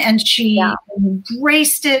fun and she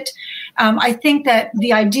embraced it. I think that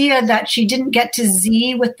the idea that she didn't get to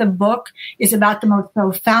Z with the book is about the most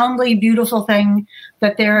profoundly beautiful thing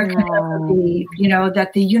that there could ever be,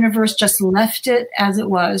 that the universe just left it as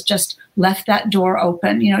it was, just left that door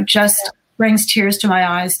open, just brings tears to my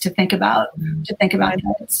eyes to think about it.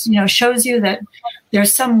 It's, shows you that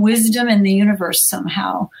there's some wisdom in the universe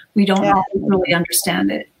somehow. We don't really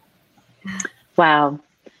understand it. Wow.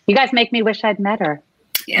 You guys make me wish I'd met her.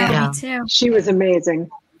 Yeah. Me too. She was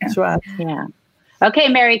amazing. That's right. Yeah. Okay,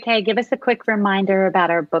 Mary Kay, give us a quick reminder about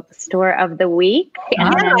our bookstore of the week.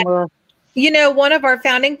 And then one of our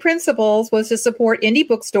founding principles was to support indie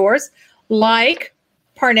bookstores like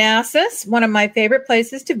Parnassus, one of my favorite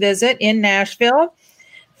places to visit in Nashville,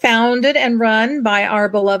 founded and run by our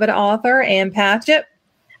beloved author, Ann Patchett.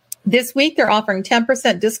 This week, they're offering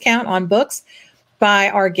 10% discount on books by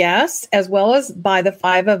our guests, as well as by the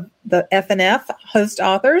 5 of the F&F host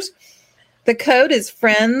authors. The code is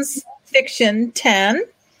FriendsFiction10.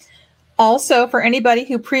 Also, for anybody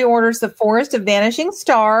who pre-orders The Forest of Vanishing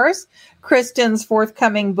Stars, Kristen's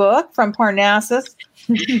forthcoming book from Parnassus,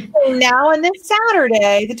 now and this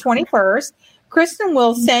Saturday, the 21st, Kristen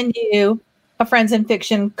will send you a Friends in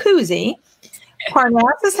Fiction koozie.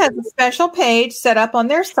 Parnassus has a special page set up on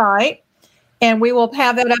their site, and we will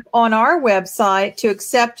have that up on our website to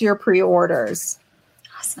accept your pre-orders.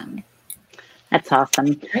 Awesome. That's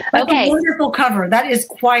awesome. That's Okay. a wonderful cover. That is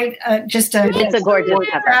quite it's a gorgeous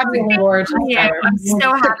cover. Fabulous. Yeah, I'm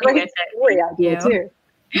so happy with it. Great idea too.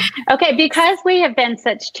 Okay, because we have been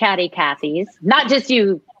such chatty Cathys, not just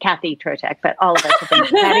you, Kathy Trocheck, but all of us have been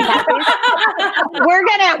chatty Cathys.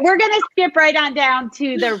 We're gonna skip right on down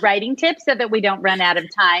to the writing tips so that we don't run out of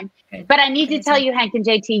time. But I need to tell you, Hank and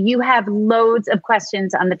JT, you have loads of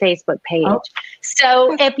questions on the Facebook page. Oh.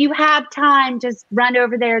 So if you have time, just run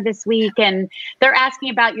over there this week. And they're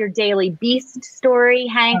asking about your Daily Beast story,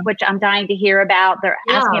 Hank, which I'm dying to hear about. They're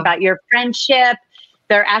asking about your friendship.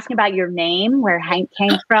 They're asking about your name, where Hank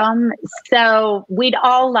came from. So we'd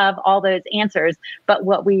all love all those answers. But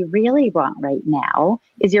what we really want right now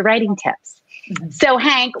is your writing tips. Mm-hmm. So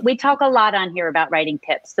Hank, we talk a lot on here about writing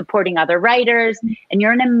tips, supporting other writers. And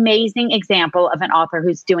you're an amazing example of an author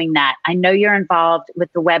who's doing that. I know you're involved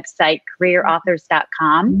with the website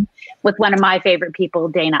careerauthors.com with one of my favorite people,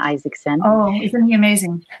 Dana Isaacson. Oh, isn't he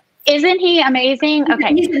amazing? Isn't he amazing?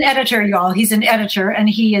 Okay. He's an editor, y'all. He's an editor, and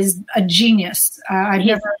he is a genius. I've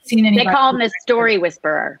never seen anybody. They call him the story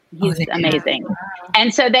whisperer. He's amazing.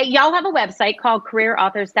 And so y'all have a website called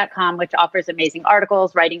careerauthors.com, which offers amazing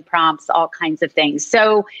articles, writing prompts, all kinds of things.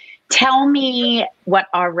 So tell me what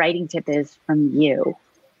our writing tip is from you.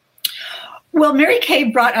 Well, Mary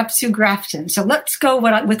Kay brought up Sue Grafton. So let's go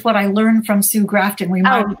with what I learned from Sue Grafton. We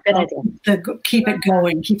might keep it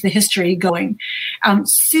going, keep the history going.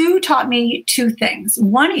 Sue taught me two things.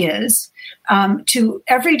 One is to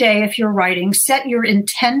every day, if you're writing, set your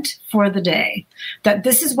intent for the day, that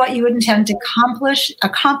this is what you intend to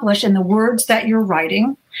accomplish in the words that you're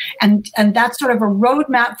writing. And that's sort of a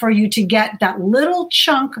roadmap for you to get that little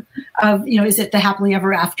chunk of, is it the happily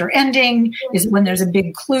ever after ending? Is it when there's a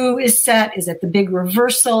big clue is set? Is it the big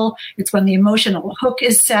reversal? It's when the emotional hook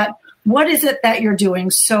is set. What is it that you're doing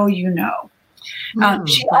so you know?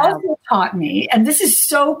 She also taught me, and this is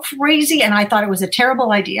so crazy, and I thought it was a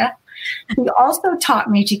terrible idea. She also taught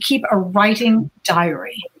me to keep a writing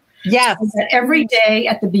diary. Yes. So that every day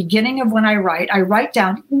at the beginning of when I write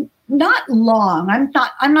down, not long.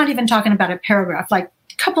 I'm not even talking about a paragraph, like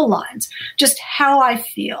a couple lines, just how I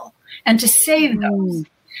feel, and to save those.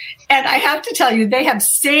 And I have to tell you, they have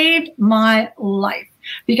saved my life.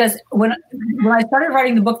 Because when I started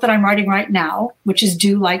writing the book that I'm writing right now, which is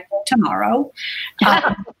due like tomorrow,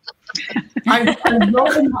 I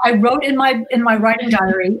wrote in my writing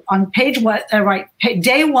diary on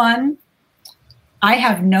day 1, I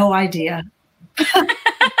have no idea.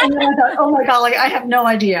 And then I thought, oh my God, I have no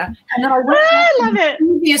idea. And then I went to the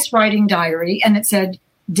previous writing diary, and it said,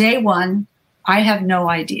 day 1, I have no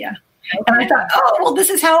idea. And I thought, oh, well, this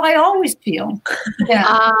is how I always feel. Yeah.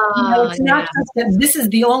 It's not just that this is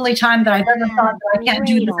the only time that I've ever thought that I can't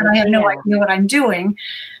do this and I have no idea what I'm doing.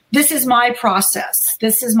 This is my process.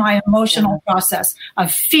 This is my emotional process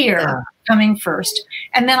of fear coming first.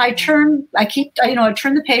 And then I turn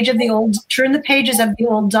the pages of the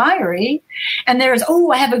old diary, and there's,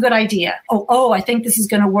 I have a good idea. I think this is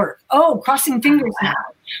going to work. Crossing fingers now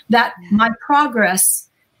that my progress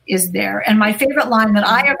is there. And my favorite line that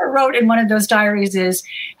I ever wrote in one of those diaries is,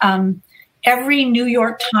 every New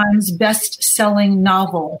York Times best-selling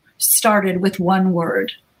novel started with one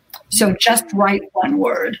word. So just write one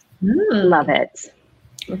word. Love it.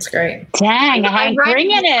 That's great. Dang, I'm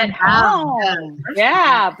bringing it home.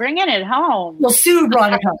 Yeah, bringing it home. Well, Sue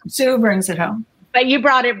brought it home. Sue brings it home. But you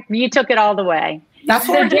took it all the way. That's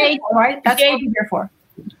what we're here for, right? That's what we're here for.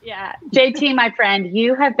 Yeah. JT, my friend,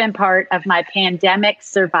 you have been part of my pandemic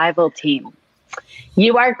survival team.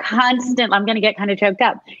 You are I'm going to get kind of choked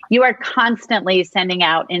up. You are constantly sending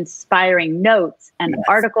out inspiring notes and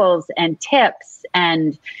articles and tips.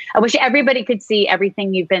 And I wish everybody could see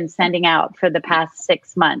everything you've been sending out for the past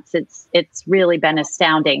 6 months. It's really been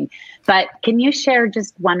astounding. But can you share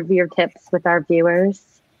just one of your tips with our viewers?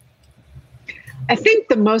 I think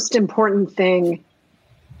the most important thing,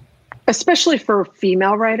 especially for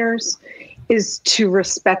female writers, is to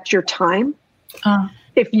respect your time.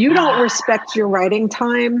 If you don't respect your writing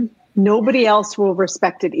time, nobody else will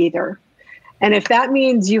respect it either. And if that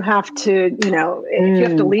means you have to, if you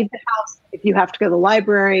have to leave the house, if you have to go to the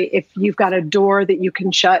library, if you've got a door that you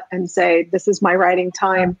can shut and say, this is my writing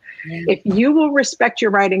time, if you will respect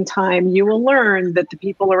your writing time, you will learn that the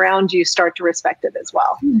people around you start to respect it as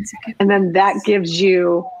well. And then that gives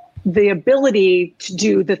you the ability to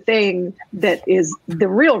do the thing that is the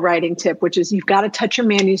real writing tip, which is you've got to touch your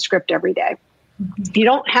manuscript every day. You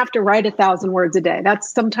don't have to write 1,000 words a day.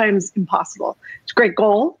 That's sometimes impossible. It's a great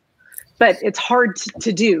goal, but it's hard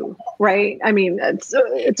to do, right? I mean, it's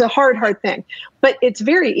a hard thing, but it's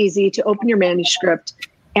very easy to open your manuscript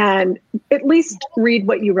and at least read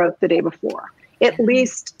what you wrote the day before. At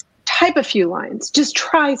least type a few lines. Just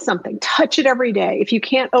try something. Touch it every day. If you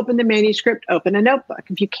can't open the manuscript, open a notebook.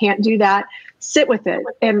 If you can't do that, sit with it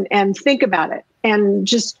and think about it and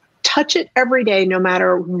just touch it every day, no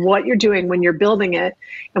matter what you're doing when you're building it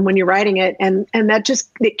and when you're writing it. And that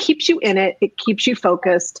it keeps you in it. It keeps you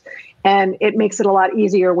focused, and it makes it a lot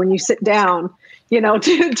easier when you sit down, to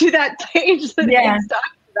that page that Dave's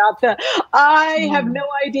talking about. I have no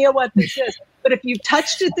idea what this is. But if you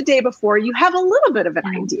touched it the day before, you have a little bit of an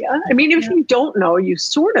idea. I mean, if you don't know, you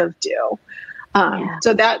sort of do.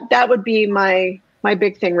 So that would be my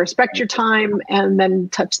big thing. Respect your time and then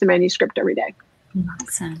touch the manuscript every day.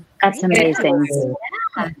 Awesome. That's amazing.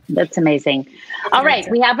 That's amazing. All right.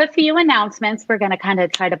 We have a few announcements. We're going to kind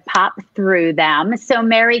of try to pop through them. So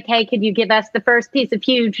Mary Kay, could you give us the first piece of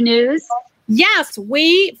huge news? Yes,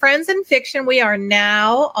 we, Friends in Fiction, we are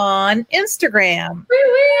now on Instagram.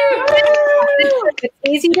 It's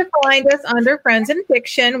easy to find us under Friends in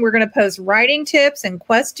Fiction. We're going to post writing tips and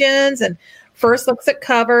questions and first looks at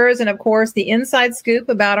covers and, of course, the inside scoop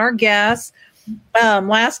about our guests.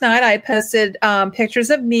 Last night, I posted pictures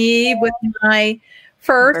of me with my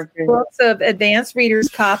first books of advanced readers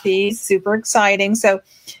copies. Super exciting. So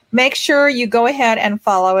make sure you go ahead and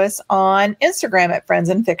follow us on Instagram at Friends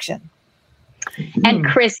in Fiction. And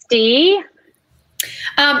Christy?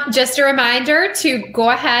 Just a reminder to go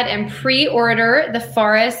ahead and pre-order The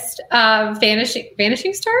Forest of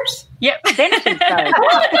Vanishing Stars. Yep. Vanishing Stars.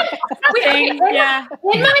 Yeah.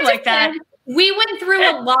 In my Like that. defense, we went through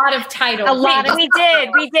a lot of titles. We did.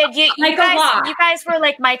 You Like a lot. you guys were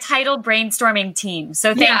like my title brainstorming team.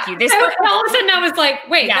 So thank you. This book, all of a sudden I was like,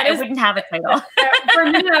 wait, yeah, it wouldn't have a title. For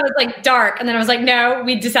a minute I was like dark. And then I was like, no,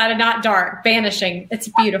 we decided not dark. Vanishing. It's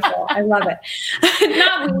beautiful. I love it.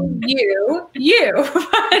 Not you.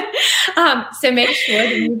 So make sure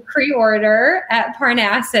that you pre-order at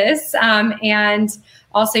Parnassus. And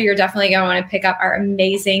also you're definitely going to want to pick up our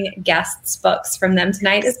amazing guests' books from them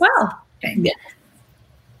tonight as well. Yeah.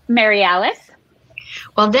 Mary Alice.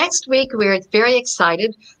 Well, next week we're very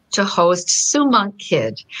excited to host Sue Monk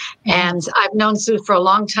Kidd. And I've known Sue for a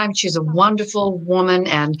long time. She's a wonderful woman,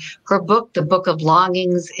 and her book, The Book of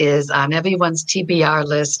Longings, is on everyone's TBR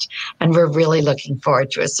list, and we're really looking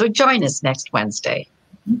forward to it. So join us next Wednesday.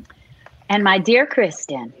 And my dear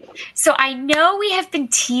Kristen. So I know we have been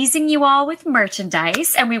teasing you all with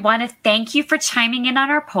merchandise, and we want to thank you for chiming in on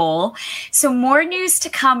our poll. So more news to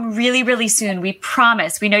come really, really soon. We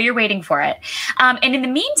promise. We know you're waiting for it. And in the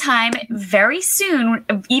meantime, very soon,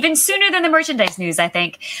 even sooner than the merchandise news, I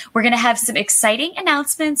think, we're going to have some exciting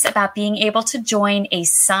announcements about being able to join a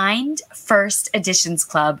signed first editions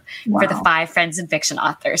club for the 5 Friends in Fiction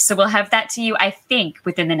authors. So we'll have that to you, I think,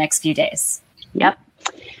 within the next few days. Yep.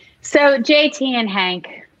 So JT and Hank,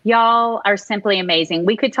 y'all are simply amazing.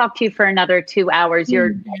 We could talk to you for another 2 hours.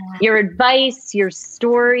 Your advice, your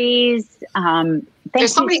stories.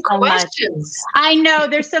 There's so many questions. I know.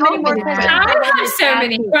 There's so many more questions. I have so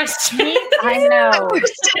many questions. I know.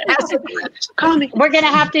 We're going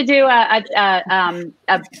to have to do a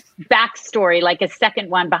backstory, like a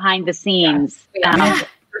second one behind the scenes.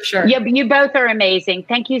 For sure. You both are amazing.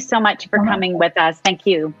 Thank you so much for coming with us. Thank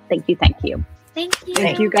you. Thank you. Thank you. Thank you.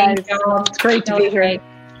 Thank you, guys. It's great to be here.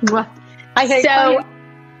 Bye,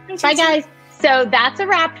 guys. So that's a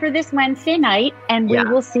wrap for this Wednesday night, and we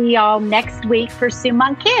will see y'all next week for Sue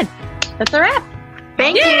Monk Kidd. That's a wrap.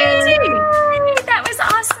 Thank you. That was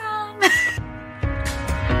awesome.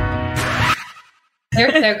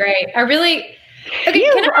 They're so great. I really. Wait.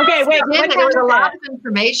 There was a lot of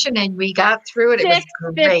information, and we got through it. It was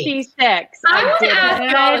great. 6:56. I want to ask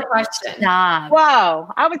y'all a question.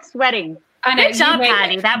 Whoa, I was sweating. I know. Good job,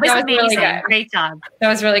 Patty. That was amazing. Really good. Great job. That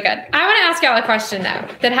was really good. I want to ask y'all a question, though,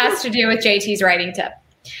 that has to do with JT's writing tip.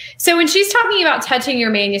 So when she's talking about touching your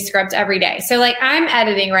manuscript every day, so like I'm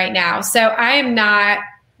editing right now, so I am not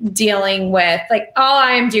dealing with, like, all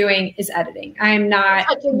I am doing is editing. I am not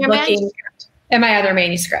looking at my other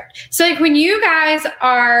manuscript. So like when you guys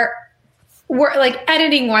are like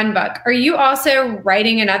editing one book, are you also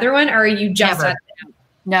writing another one, or are you just editing?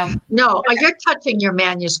 No, you're touching your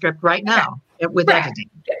manuscript right now with editing.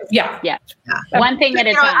 Yeah. One thing at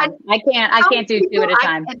a time. I can't do 2 at a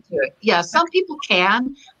time. Yeah, some people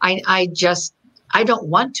can. I don't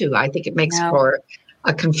want to. I think it makes for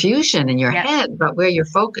a confusion in your head about where you're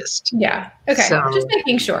focused. Yeah. Okay. So, just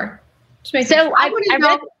making sure. Go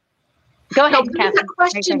ahead, Kathy. A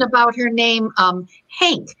question about her name,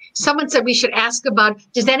 Hank. Someone said we should ask about,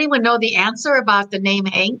 does anyone know the answer about the name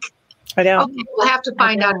Hank? I know. Okay, we'll have to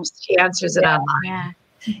find out if she answers it online.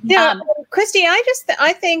 Yeah, Christy,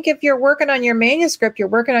 I think if you're working on your manuscript, you're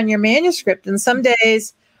working on your manuscript, and some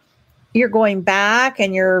days you're going back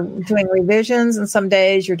and you're doing revisions, and some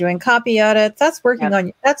days you're doing copy edits. That's working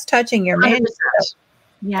on. That's touching your manuscript.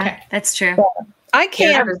 Yeah, that's true. I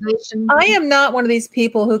can't. I am not one of these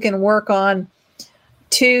people who can work on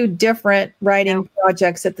 2 different writing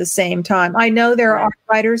projects at the same time. I know there are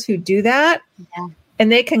writers who do that. Yeah.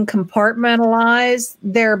 And they can compartmentalize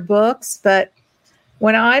their books, but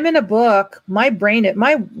when I'm in a book, my brain,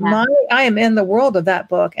 I am in the world of that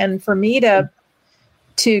book, and for me to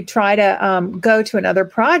try to go to another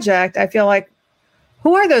project, I feel like,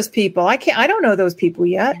 who are those people? I don't know those people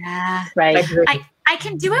yet. Yeah, right. I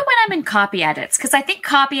can do it when I'm in copy edits, because I think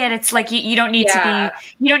copy edits, like you don't need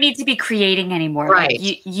to be creating anymore. Right.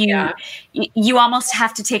 Like you almost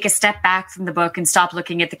have to take a step back from the book and stop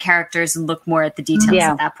looking at the characters and look more at the details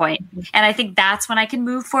at that point. And I think that's when I can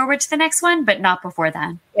move forward to the next one, but not before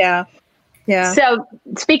then. Yeah. Yeah. So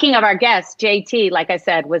speaking of our guest, JT, like I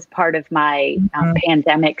said, was part of my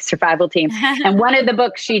pandemic survival team. And one of the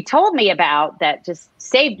books she told me about that just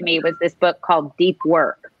saved me was this book called Deep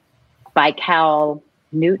Work by Cal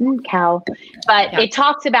Newton. But it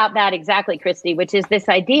talks about that exactly, Christy, which is this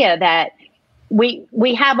idea that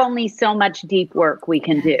we have only so much deep work we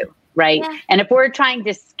can do, right? Yeah. And if we're trying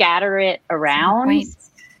to scatter it around,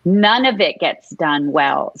 none of it gets done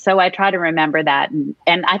well. So I try to remember that.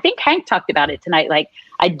 And I think Hank talked about it tonight. Like,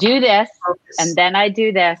 I do this, and then I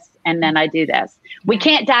do this, and then I do this. We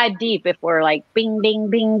can't dive deep if we're like, bing, bing,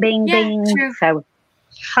 bing, bing, bing. True. So,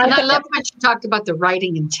 and I love when you talked about the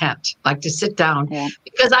writing intent, like to sit down,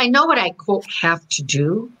 because I know what I, quote, have to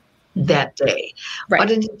do that day. Right.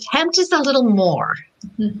 But an intent is a little more.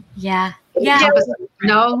 Yeah.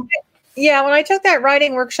 No? Yeah, when I took that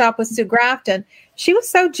writing workshop with Sue Grafton, she was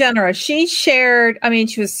so generous. She shared,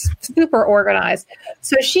 she was super organized.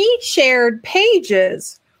 So she shared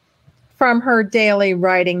pages from her daily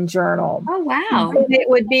writing journal. Oh, wow. And it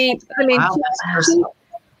would be,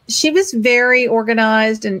 she was very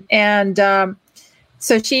organized. And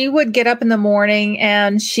so she would get up in the morning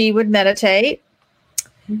and she would meditate.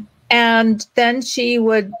 And then she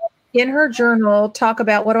would, in her journal, talk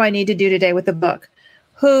about what do I need to do today with the book.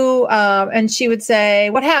 And she would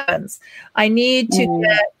say, what happens? I need to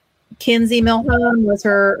get Kinsey Milhone was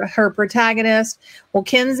her protagonist. Well,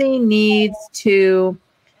 Kinsey needs to,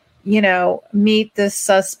 meet this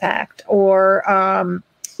suspect, or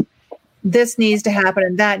this needs to happen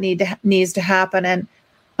and that needs to happen. And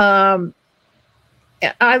I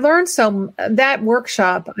learned that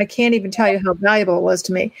workshop. I can't even tell you how valuable it was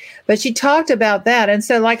to me, but she talked about that. And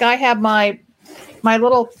so like I have my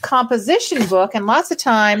little composition book, and lots of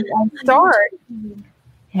times I start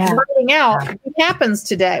writing out what happens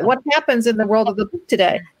today, what happens in the world of the book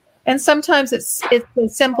today. And sometimes it's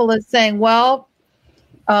as simple as saying, well,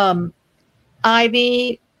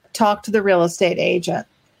 Ivy talked to the real estate agent.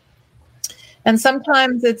 And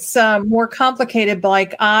sometimes it's more complicated,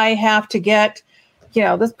 like I have to get,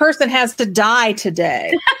 this person has to die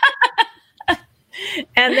today.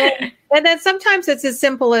 And then sometimes it's as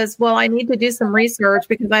simple as, well, I need to do some research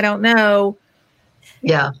because I don't know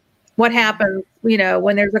what happens,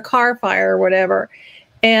 when there's a car fire or whatever.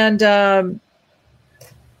 And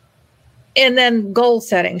then goal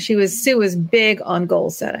setting. Sue was big on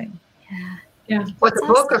goal setting. Yeah. For the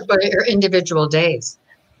book or for your individual days?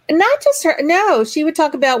 Not just her. No, she would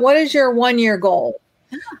talk about what is your 1 year goal.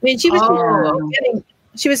 She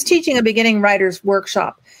was teaching a beginning writer's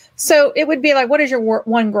workshop. So it would be like, what is your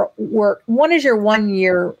 1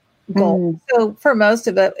 year goal? So for most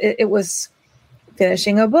of it, it was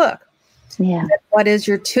finishing a book. Yeah. What is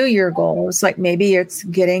your 2 year goal? It's like, maybe it's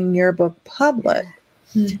getting your book published.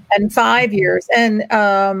 And 5 years. And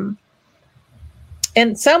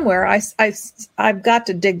somewhere I've got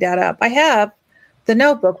to dig that up. I have the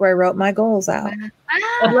notebook where I wrote my goals out.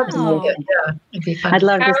 I'd love to see it. Yeah, it'd be fun. I'd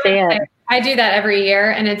love to see it. I do that every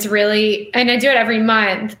year, and I do it every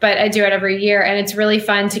month, but I do it every year. And it's really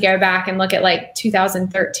fun to go back and look at like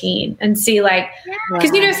 2013 and see because,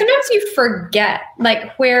 sometimes you forget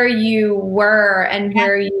like where you were and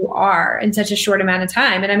where you are in such a short amount of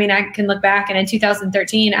time. And I can look back, and in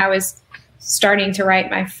 2013, I was starting to write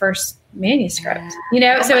my first manuscript,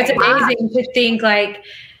 so it's amazing to think like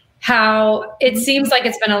how it seems like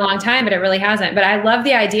it's been a long time, but it really hasn't. But I love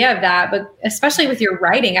the idea of that, but especially with your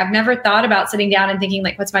writing, I've never thought about sitting down and thinking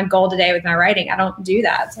like, what's my goal today with my writing? I don't do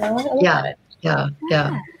that. So I love it.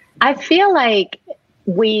 Yeah. I feel like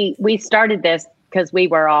we started this because we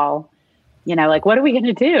were all, like, what are we going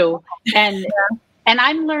to do? And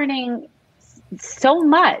I'm learning so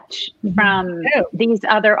much from these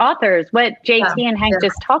other authors, what JT and Hank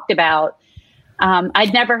just talked about.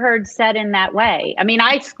 I'd never heard said in that way.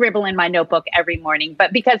 I scribble in my notebook every morning,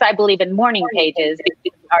 but because I believe in morning pages, it's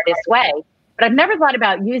the artist's way. But I've never thought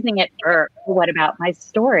about using it for what about my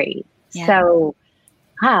story. Yeah. So,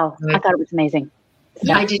 wow, I thought it was amazing.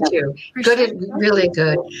 Yeah, I did too. Good, really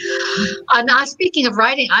good. Now, speaking of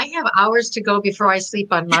writing, I have hours to go before I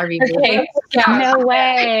sleep on my review. Okay. No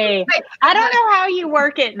way. I don't know how you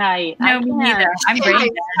work at night. No, me neither. I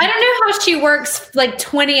don't know how she works like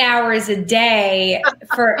 20 hours a day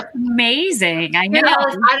for amazing. I know.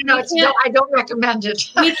 I don't know. I don't recommend it.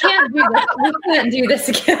 We can't do this. We can't do this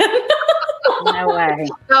again. No way.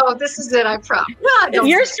 No, this is it. I promise. If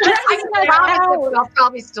you're stressed out, I'll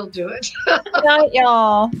probably still do it. Night,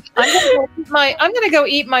 y'all. I'm gonna go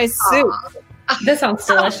eat my soup. This sounds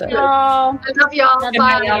delicious. I love y'all.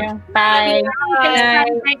 Bye. Bye.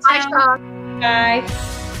 Bye.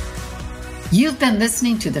 You've been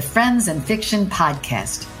listening to the Friends and Fiction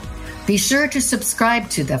Podcast. Be sure to subscribe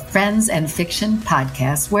to the Friends and Fiction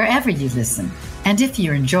Podcast wherever you listen. And if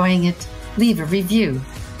you're enjoying it, leave a review.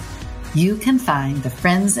 You can find the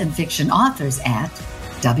Friends and Fiction authors at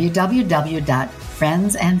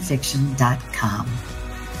www.friendsandfiction.com,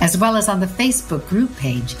 as well as on the Facebook group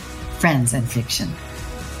page, Friends and Fiction.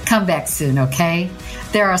 Come back soon, okay?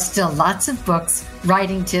 There are still lots of books,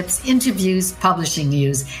 writing tips, interviews, publishing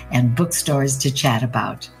news, and bookstores to chat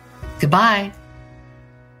about. Goodbye.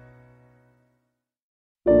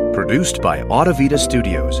 Produced by Audavita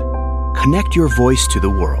Studios. Connect your voice to the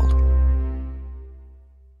world.